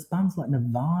 there was bands like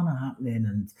Nirvana happening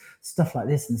and stuff like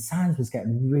this, and the sounds was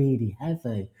getting really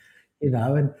heavy,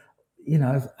 and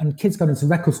and kids going into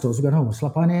record stores are going, oh, well, shall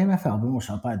I buy an EMF album or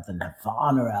shall I buy the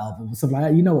Nirvana album or something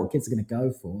like that? You know what kids are going to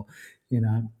go for,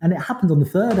 And it happened on the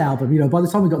third album. By the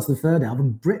time we got to the third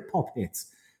album, Britpop hit.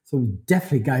 So it was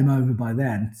definitely game over by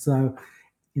then. So,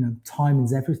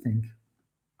 timing's everything.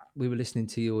 We were listening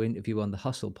to your interview on the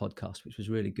Hustle podcast, which was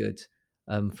really good,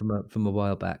 from a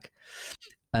while back.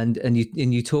 And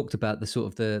you talked about the sort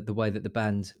of the way that the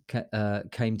band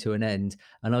came to an end,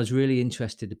 and I was really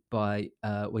interested by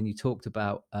when you talked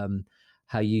about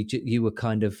how you were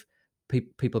kind of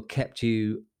people kept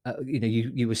you,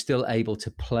 you were still able to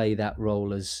play that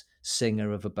role as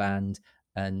singer of a band,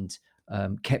 and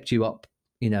kept you up,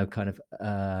 kind of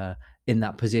in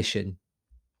that position,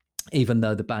 even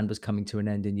though the band was coming to an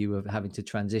end and you were having to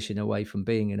transition away from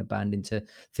being in a band into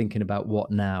thinking about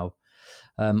what now.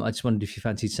 I just wondered if you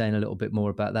fancied saying a little bit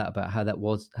more about that, about how that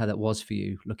was for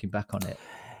you, looking back on it.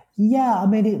 Yeah, I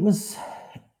mean, it was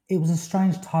a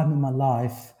strange time in my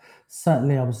life.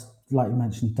 Certainly, I was, like you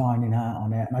mentioned, dining out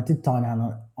on it, and I did dine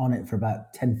out on it for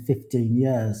about 10, 15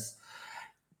 years.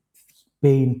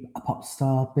 Being a pop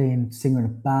star, being singer in a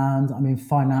band. I mean,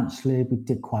 financially, we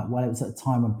did quite well. It was at a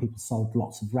time when people sold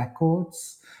lots of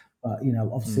records, but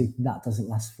obviously that doesn't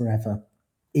last forever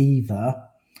either.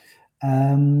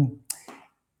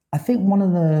 I think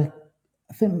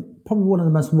probably one of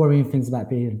the most worrying things about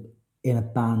being in a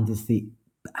band is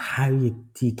how do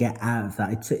you get out of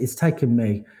that? It's taken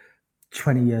me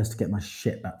 20 years to get my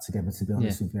shit back together, to be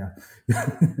honest with you.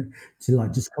 To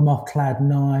just come off cloud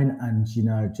nine and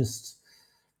just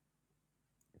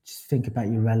think about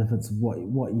your relevance of what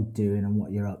you're doing and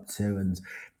what you're up to. And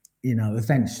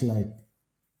eventually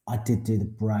I did do the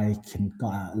break and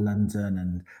got out of London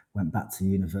and went back to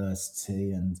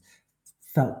university and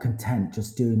felt content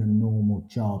just doing a normal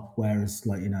job. Whereas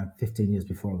 15 years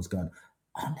before I was going,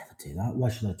 I'll never do that. Why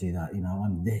should I do that?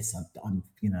 I'm this, I'm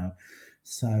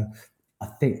so I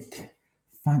think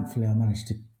thankfully I managed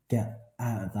to get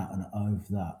out of that and over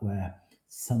that, where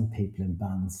some people in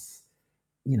bands,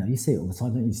 you see it all the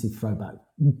time, don't you? You see throwback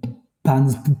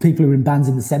bands, people who are in bands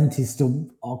in the 70s still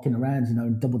arcing around,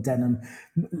 in double denim,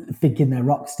 thinking they're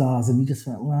rock stars, and you just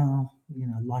think, well,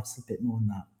 life's a bit more than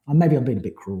that. And maybe I'm being a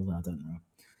bit cruel there, I don't know.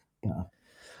 But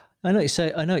I know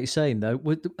what you're saying though.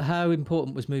 How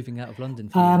important was moving out of London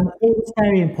for you? It was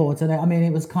very important. I mean,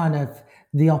 it was kind of,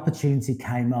 the opportunity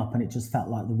came up and it just felt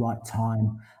like the right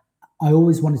time. I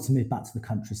always wanted to move back to the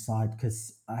countryside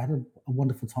because I had a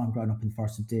wonderful time growing up in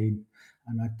Forest of Dean,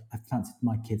 and I fancied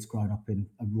my kids growing up in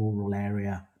a rural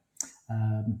area.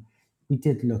 We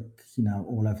did look,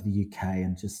 all over the UK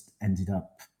and just ended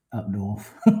up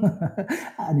north.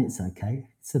 And it's okay.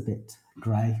 It's a bit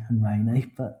grey and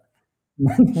rainy, but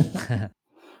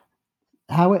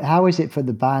How is it for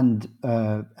the band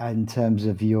in terms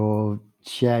of your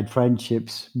shared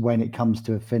friendships when it comes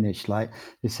to a finish? Like,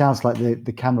 it sounds like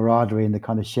the camaraderie and the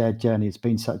kind of shared journey has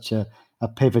been such a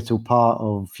pivotal part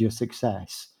of your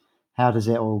success. How does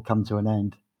it all come to an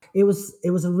end? It was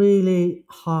a really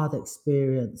hard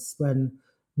experience when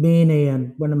me and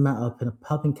Ian, when I met up in a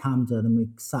pub in Camden, and we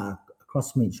sat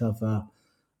across from each other,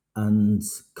 and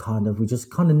we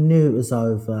just kind of knew it was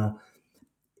over.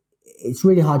 It's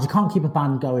really hard. You can't keep a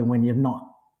band going when you've not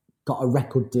got a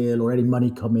record deal or any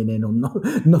money coming in or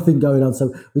nothing going on.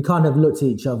 So we kind of looked at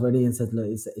each other, and Ian said, look,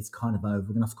 it's kind of over.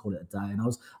 We're gonna have to call it a day. And I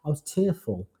was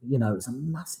tearful. It's a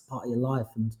massive part of your life.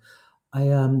 And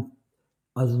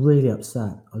I was really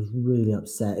upset.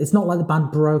 It's not like the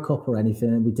band broke up or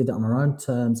anything. We did it on our own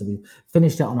terms, and we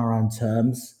finished it on our own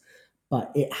terms.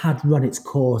 But it had run its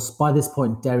course. By this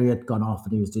point, Derry had gone off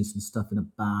and he was doing some stuff in a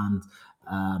band.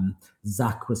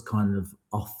 Zach was kind of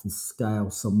off the scale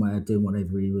somewhere, doing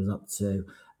whatever he was up to.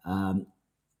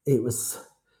 It was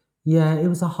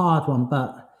a hard one,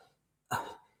 but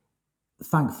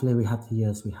thankfully we had the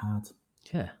years we had.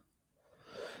 Yeah.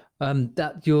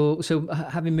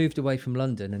 Having moved away from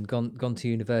London and gone to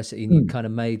university, and you kind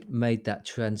of made that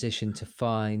transition to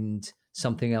find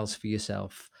something else for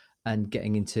yourself and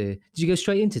getting into. Did you go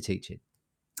straight into teaching?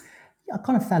 I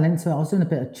kind of fell into it. I was doing a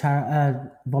bit of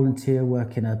volunteer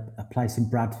work in a place in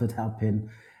Bradford, helping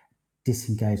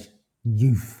disengaged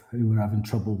youth who were having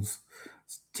troubles,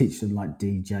 teaching them like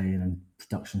DJing and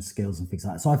production skills and things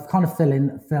like that. So I kind of fell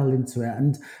into it.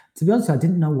 And to be honest, I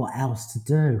didn't know what else to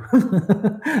do.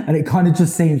 And it kind of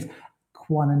just seemed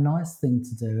quite a nice thing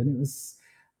to do.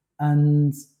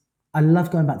 And I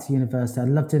love going back to university. I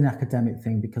love doing the academic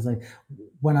thing because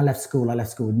when I left school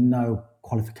with no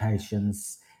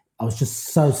qualifications. I was just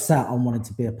so set on wanting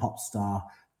to be a pop star.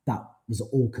 That was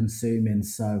all consuming.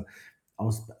 So I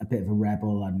was a bit of a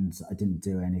rebel and I didn't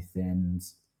do anything.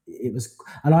 it was,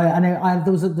 and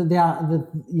there was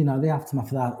the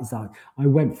aftermath of that is that I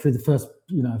went through the first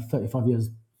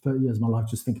 30 years of my life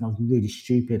just thinking I was really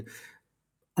stupid,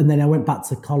 and then I went back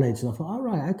to college and I thought, oh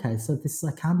right, okay, so this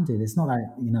I can do. It's not like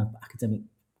academic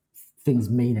things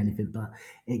mean anything, but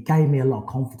it gave me a lot of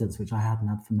confidence, which I hadn't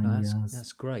had for many years.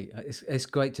 That's great. It's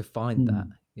great to find that,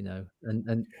 Mm.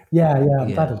 and Yeah, I'm glad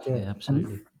yeah, I did. yeah, And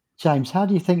absolutely. James, how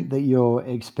do you think that your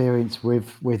experience with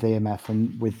EMF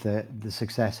and with the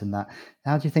success and that,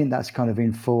 how do you think that's kind of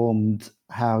informed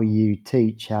how you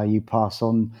teach, how you pass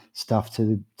on stuff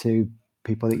to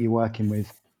people that you're working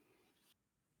with?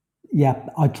 yeah,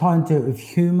 I try and do it with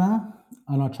humor,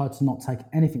 and I try to not take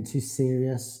anything too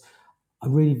serious. I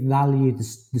really value the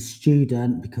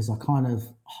student because I kind of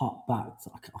hop back.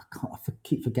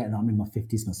 Keep forgetting that I'm in my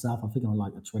 50s myself. I think I'm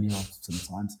like a 20-year-old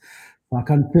sometimes. I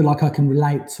can feel like I can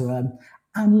relate to them,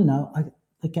 and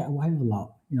they get away with a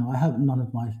lot. I hope none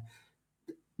of my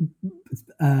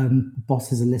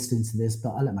bosses are listening to this,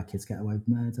 but I let my kids get away with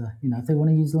murder. If they want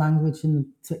to use language to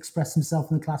express themselves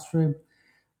in the classroom,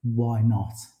 why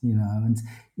not? And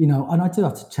I do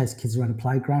have to chase kids around the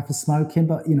playground for smoking,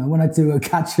 but when I do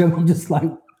catch them, I'm just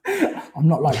like, I'm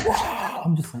not like, wow.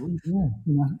 I'm just like, yeah,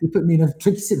 you put me in a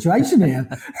tricky situation here.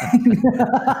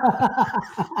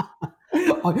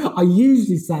 I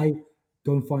usually say,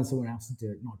 go and find someone else to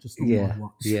do it, not just on my Yeah,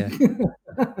 watch. yeah.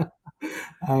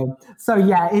 So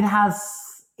yeah, it has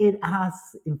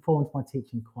informed my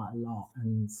teaching quite a lot,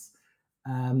 and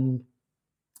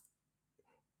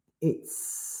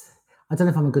I don't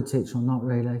know if I'm a good teacher or not.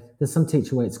 Really, there's some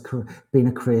teacher where it's being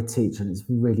a career teacher and it's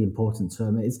really important to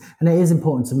them. It is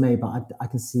important to me, but I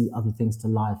can see other ththings to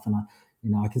life, and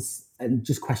I can and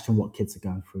just question what kids are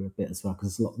going through a bit as well,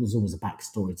 because there's always a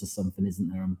backstory to something, isn't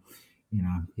there?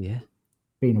 Yeah,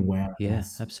 being aware, I yeah,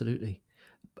 guess. absolutely.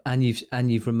 And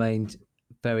you've remained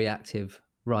very active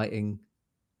writing,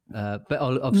 but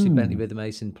obviously Bentley Rhythm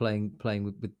Mason playing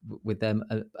with them,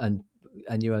 and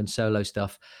your own solo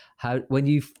stuff.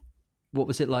 What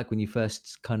was it like when you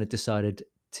first kind of decided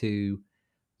to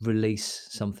release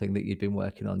something that you'd been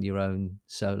working on, your own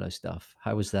solo stuff?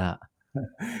 How was that?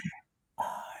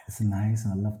 It's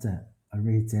amazing. I loved it. I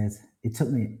really did. It took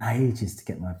me ages to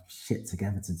get my shit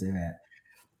together to do it.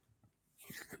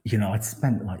 I'd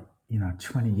spent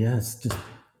 20 years just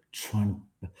trying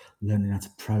learning how to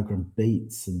program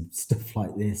beats and stuff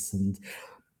like this, and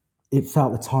it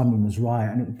felt the timing was right.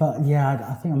 But yeah,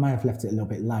 I think I may have left it a little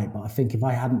bit late. But I think if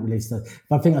I hadn't released those, if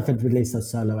I think if I'd released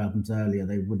those solo albums earlier,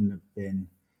 they wouldn't have been,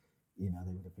 they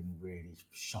would have been really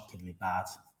shockingly bad.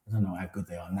 I don't know how good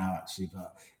they are now, actually,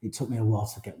 but it took me a while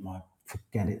to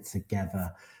get it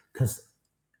together, because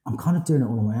I'm kind of doing it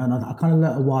all on my own. I kind of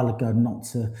learned a while ago not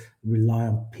to rely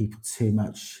on people too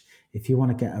much. If you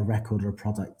want to get a record or a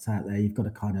product out there, you've got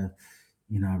to kind of,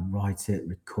 write it,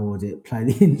 record it, play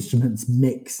the instruments,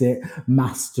 mix it,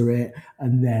 master it,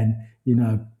 and then,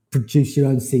 produce your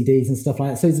own CDs and stuff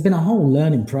like that. So it's been a whole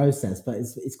learning process, but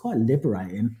it's quite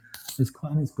liberating. It's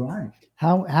great.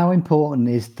 How important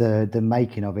is the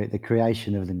making of it, the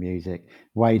creation of the music,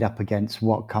 weighed up against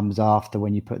what comes after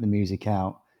when you put the music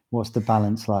out? What's the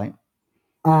balance like?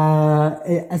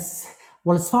 As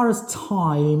far as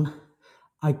time,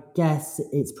 I guess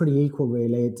it's pretty equal,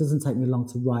 really. It doesn't take me long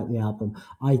to write the album.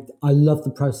 I love the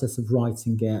process of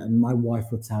writing it, and my wife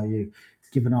will tell you,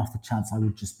 given half the chance, I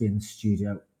would just be in the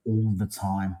studio all the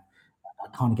time. I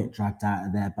kind of get dragged out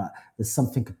of there, but there's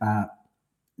something about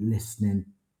listening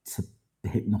to the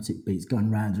hypnotic beats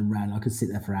going round and round. I could sit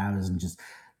there for hours and just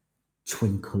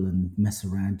twinkle and mess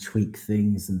around, tweak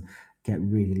things, and get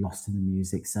really lost in the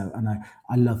music. So, and I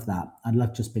love that. I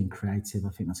love just being creative. I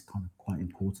think that's kind of quite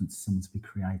important to someone to be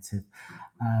creative.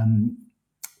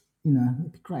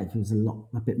 It'd be great if it was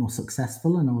a bit more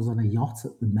successful and I was on a yacht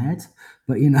at the Med,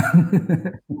 but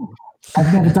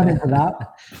I've never done it for that.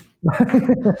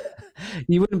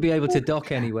 You wouldn't be able to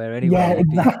dock anywhere anyway. Yeah,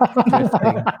 You'd be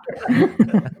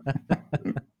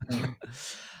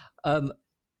drifting.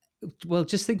 Well,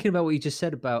 just thinking about what you just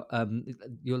said about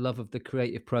your love of the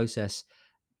creative process,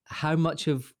 how much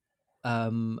of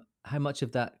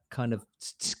that kind of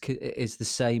is the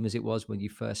same as it was when you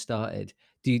first started?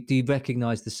 Do you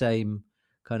recognize the same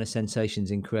kind of sensations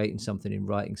in creating something, in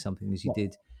writing something, as you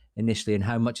did initially, and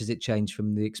how much has it changed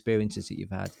from the experiences that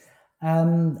you've had?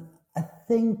 I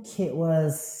think it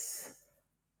was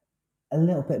a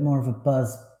little bit more of a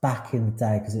buzz back in the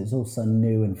day because it was also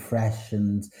new and fresh,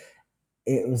 and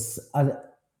it was. I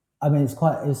mean,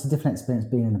 it's a different experience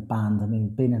being in a band. I mean,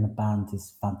 being in a band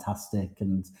is fantastic,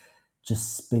 and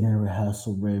just being in a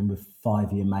rehearsal room with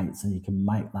 5 of your mates and you can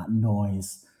make that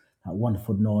noise that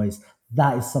wonderful noise.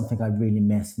 That is something I really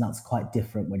miss, and that's quite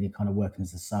different when you're kind of working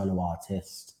as a solo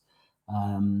artist.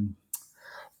 Um,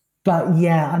 but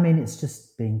yeah, I mean, it's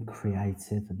just being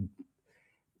creative and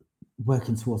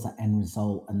working towards that end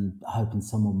result and hoping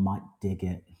someone might dig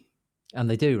it. And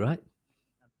they do, right?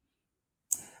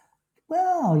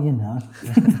 Well,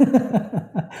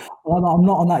 well, I'm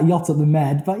not on that yacht at the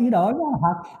Med, but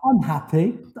I'm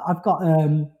happy. I've got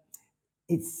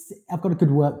I've got a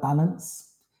good work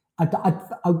balance. I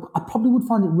probably would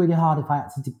find it really hard if I had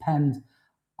to depend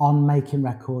on making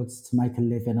records to make a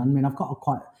living. I mean, I've got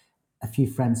quite a few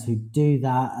friends who do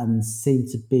that and seem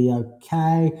to be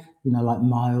okay. Like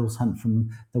Miles Hunt from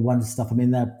the Wonder Stuff. I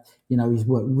mean, he's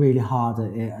worked really hard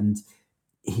at it, and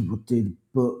he would do the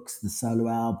books, the solo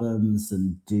albums,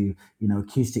 and do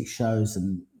acoustic shows,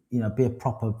 and be a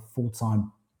proper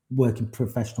full-time working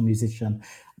professional musician.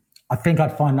 I think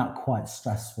I'd find that quite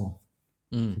stressful,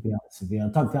 to be honest with you. I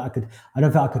don't think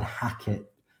I could hack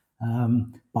it.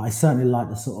 But I certainly like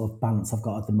the sort of balance I've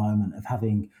got at the moment of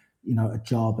having, a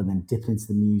job and then dipping into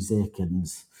the music. And,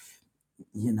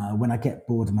 when I get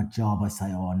bored of my job, I say,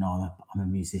 oh no, I'm a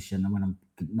musician. And when I'm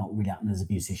not really acting as a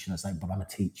musician, I say, but I'm a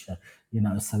teacher,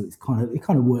 so it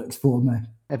kind of works for me.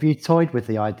 Have you toyed with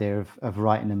the idea of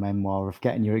writing a memoir, of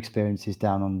getting your experiences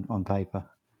down on paper?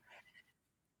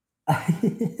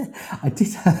 I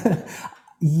did.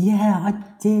 Yeah, I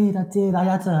did. I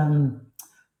had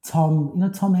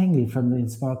Tom, Tom Hingley from the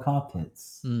Inspire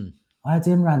Carpets. I had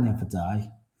him round the other day,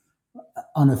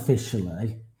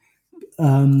 unofficially.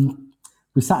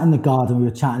 We sat in the garden, we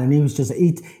were chatting, and he was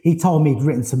he told me he'd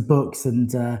written some books,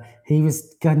 and he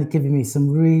was kind of giving me some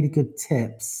really good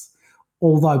tips.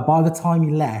 Although by the time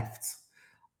he left,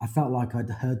 I felt like I'd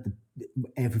heard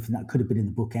everything that could have been in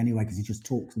the book anyway, because he just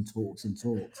talks and talks and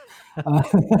talks.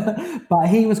 But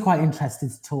he was quite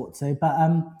interested to talk to. But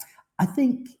I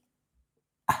think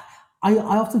I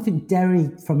often think Derry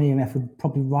from EMF would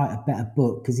probably write a better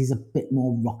book, because he's a bit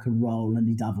more rock and roll, and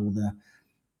he'd have all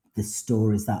the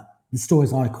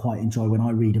stories I quite enjoy when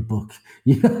I read a book.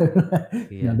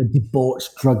 The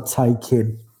debauched drug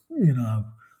taking,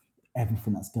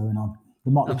 everything that's going on.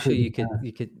 I'm sure you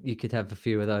could have a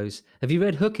few of those. Have you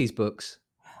read Hookie's books?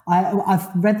 I've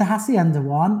read the Hacienda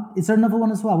one. Is there another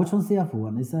one as well? Which one's the other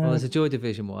one? Is there? Well, there's a Joy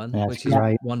Division one, which is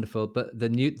wonderful, but the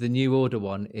New Order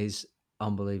one is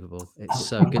unbelievable. It's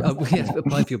so good. Oh, yes,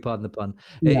 if you'll pardon the pun,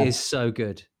 it is so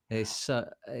good. It's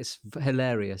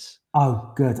hilarious.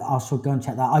 Oh, good. I shall go and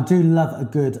check that. I do love a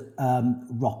good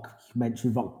rock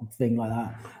thing like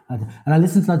that, and I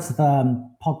listen to lots of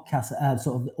podcasts,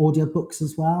 sort of audio books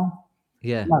as well.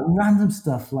 Yeah, like random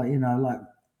stuff, like like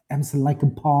Emerson, Lake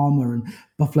and Palmer, and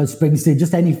Buffalo Springsteen,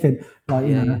 just anything. Like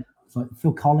it's like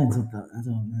Phil Collins. I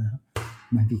don't know.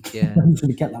 Maybe I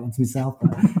should get that one to myself.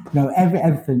 But,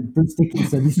 everything. Bruce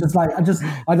Dickinson. It's just like I just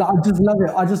love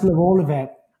it. I just love all of it.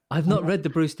 I've not read the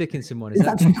Bruce Dickinson one. It's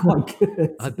actually quite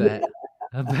good. I bet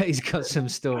he's got some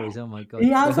stories. Oh my god, he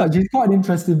has. Actually, he's quite an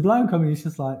interesting bloke. I mean, he's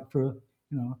just like for a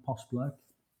a posh bloke.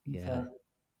 Yeah,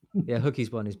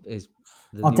 Hookie's one is.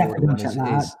 I'll definitely check that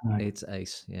out. It's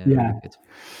ace. Yeah. Really good.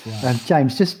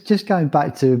 James, just going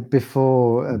back to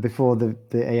before the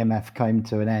EMF came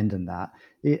to an end, and that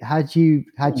had you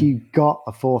got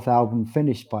a fourth album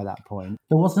finished by that point?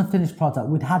 There wasn't a finished product.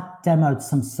 We'd had demoed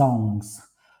some songs,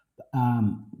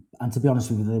 and to be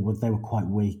honest with you, they were quite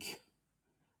weak,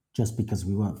 just because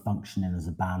we weren't functioning as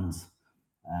a band.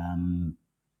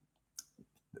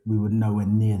 We were nowhere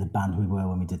near the band we were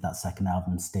when we did that second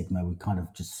album, Stigma. We kind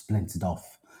of just splintered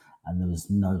off, and there was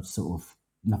no sort of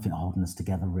nothing holding us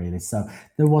together really. So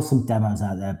there was some demos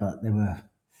out there, but they were.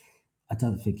 I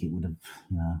don't think it would have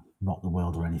rocked the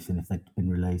world or anything if they'd been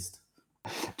released.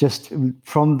 Just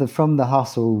from the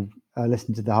Hustle,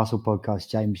 listening to the Hustle podcast,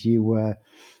 James, you were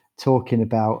talking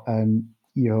about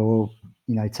your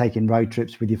taking road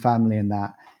trips with your family and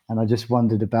that, and I just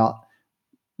wondered about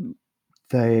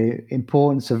the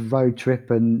importance of road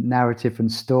trip and narrative and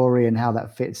story, and how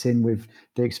that fits in with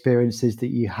the experiences that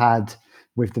you had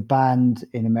with the band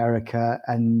in America,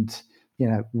 and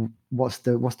what's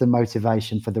the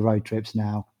motivation for the road trips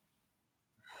now?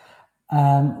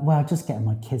 Well, just getting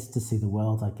my kids to see the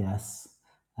world, I guess.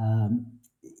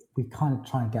 We kind of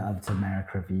try and get over to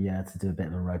America every year to do a bit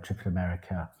of a road trip in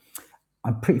America.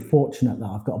 I'm pretty fortunate that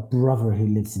I've got a brother who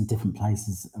lives in different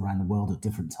places around the world at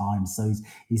different times. So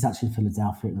he's actually in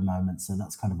Philadelphia at the moment. So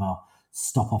that's kind of our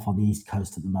stop off on the East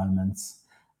Coast at the moment.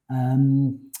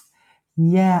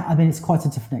 Yeah, I mean, it's quite a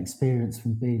different experience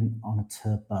from being on a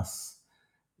tour bus.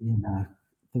 There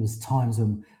was times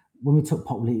when we took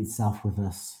Pop Will Eat Itself with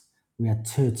us, we had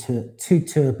two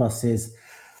tour buses,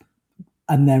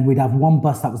 and then we'd have one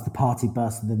bus that was the party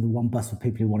bus, and then the one bus for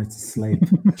people who wanted to sleep.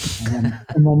 and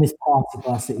on this party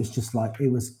bus, it was just like, it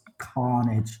was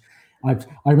carnage. I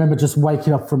remember just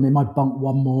waking up from in my bunk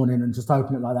one morning and just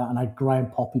opening it like that, and I had Graham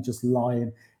Poppy just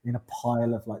lying in a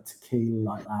pile of like tequila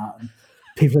like that, and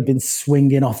people had been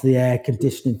swinging off the air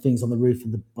conditioning things on the roof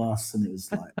of the bus, and it was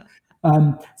like,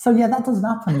 so yeah, that doesn't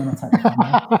happen when I take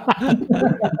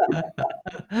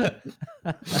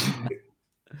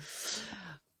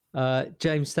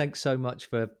James, thanks so much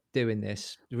for doing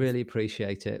this. Really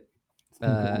appreciate it.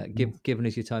 Giving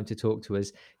us your time to talk to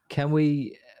us. Can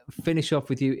we finish off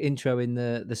with you introing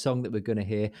the song that we're going to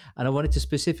hear? And I wanted to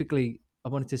specifically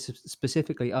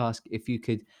ask if you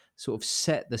could sort of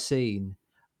set the scene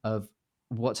of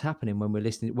what's happening when we're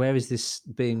listening. Where is this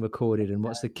being recorded, and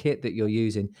what's the kit that you're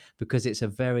using? Because it's a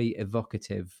very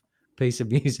evocative piece of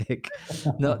music,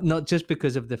 not just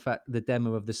because of the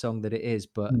demo of the song that it is,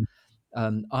 but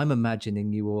I'm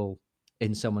imagining you all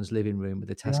in someone's living room with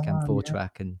a Tascam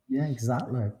 4-track. And yeah,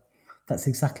 exactly. That's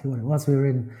exactly what it was. We were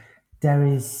in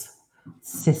Derry's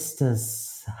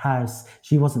sister's house.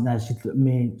 She wasn't there.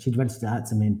 She'd rented it out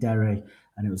to me in Derry,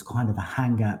 and it was kind of a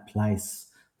hangout place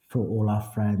for all our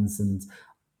friends. And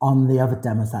on the other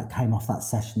demos that came off that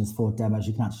session, there's 4 demos,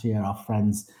 you can actually hear our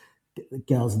friends, the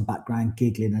girls in the background,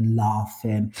 giggling and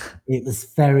laughing. It was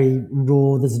very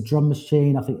raw. There's a drum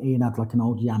machine. I think Ian had like an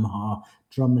old Yamaha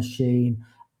drum machine.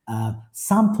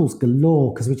 Samples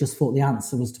galore, because we just thought the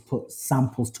answer was to put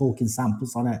talking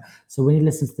samples on it. So when you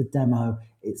listen to the demo,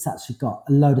 it's actually got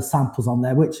a load of samples on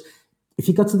there, which if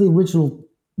you go to the original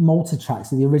multi-tracks,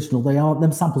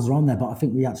 them samples are on there, but I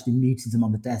think we actually muted them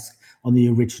on the desk on the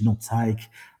original take.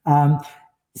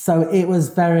 So it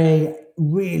was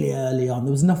really early on.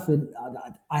 There was nothing,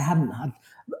 I hadn't had,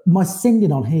 my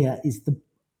singing on here is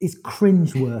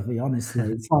cringeworthy,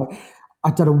 honestly. It's like, I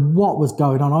don't know what was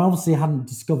going on. I obviously hadn't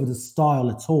discovered a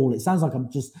style at all. It sounds like I'm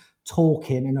just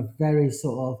talking in a very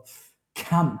sort of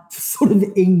camp, sort of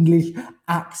English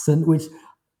accent, which,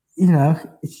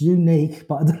 it's unique,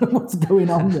 but I don't know what's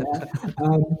going on there.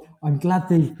 I'm glad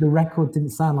the record didn't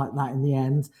sound like that in the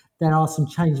end. There are some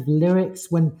change of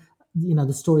lyrics when,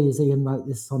 the story is Ian wrote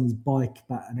this on his bike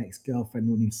about an ex-girlfriend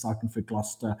when he was cycling through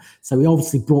Gloucester. So he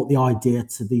obviously brought the idea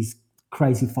to these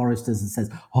crazy foresters and says,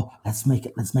 let's make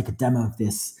a demo of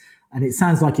this. And it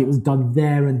sounds like it was done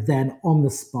there and then on the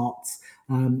spot.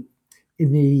 In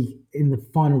the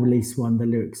final release one, the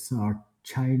lyrics are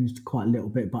changed quite a little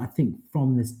bit, but I think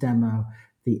from this demo,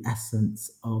 the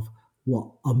essence of what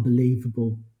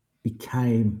Unbelievable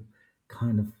became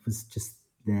kind of was just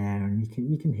there, and you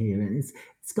can hear it. It's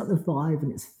got the vibe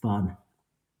and it's fun.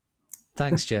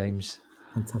 Thanks, James.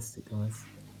 Fantastic, guys.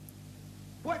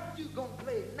 What you gonna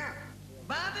play now?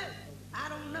 Bobby, I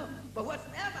don't know, but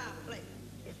whatever I play,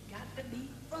 it's got to be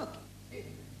funky.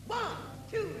 1,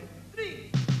 2,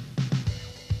 3.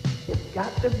 It's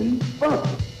got to be funky.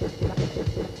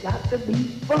 It's got to be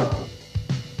funky.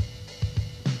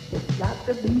 It's got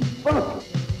to be funky.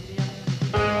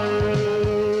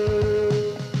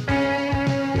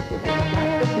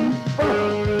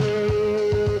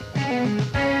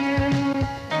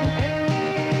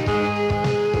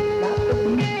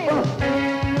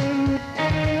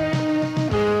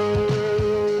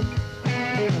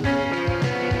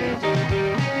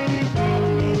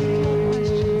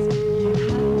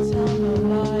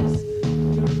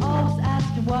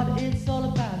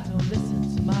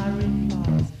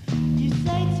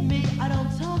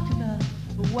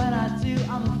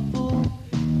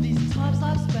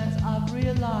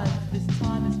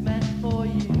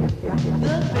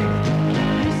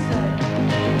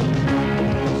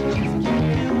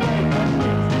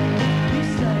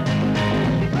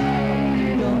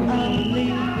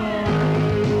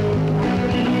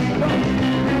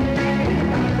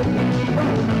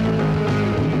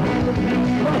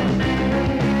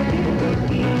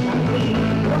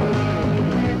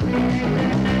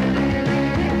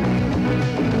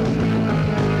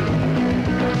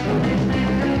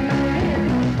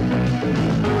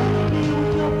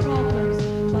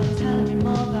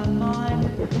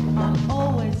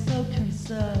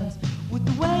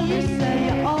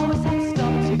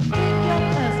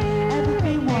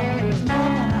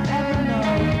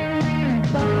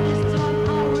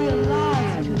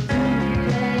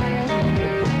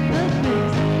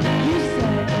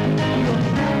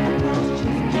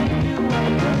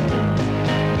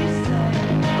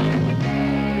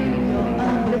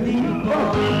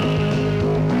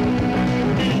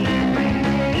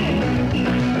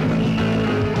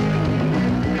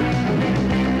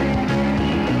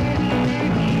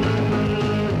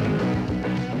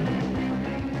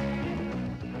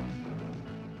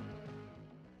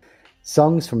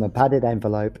 Songs from a Padded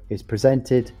Envelope is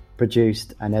presented,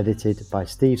 produced and edited by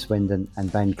Steve Swindon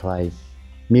and Ben Clay.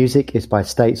 Music is by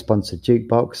state-sponsored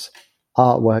Jukebox.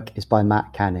 Artwork is by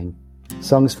Matt Canning.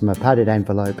 Songs from a Padded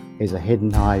Envelope is a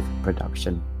Hidden Hive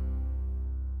production.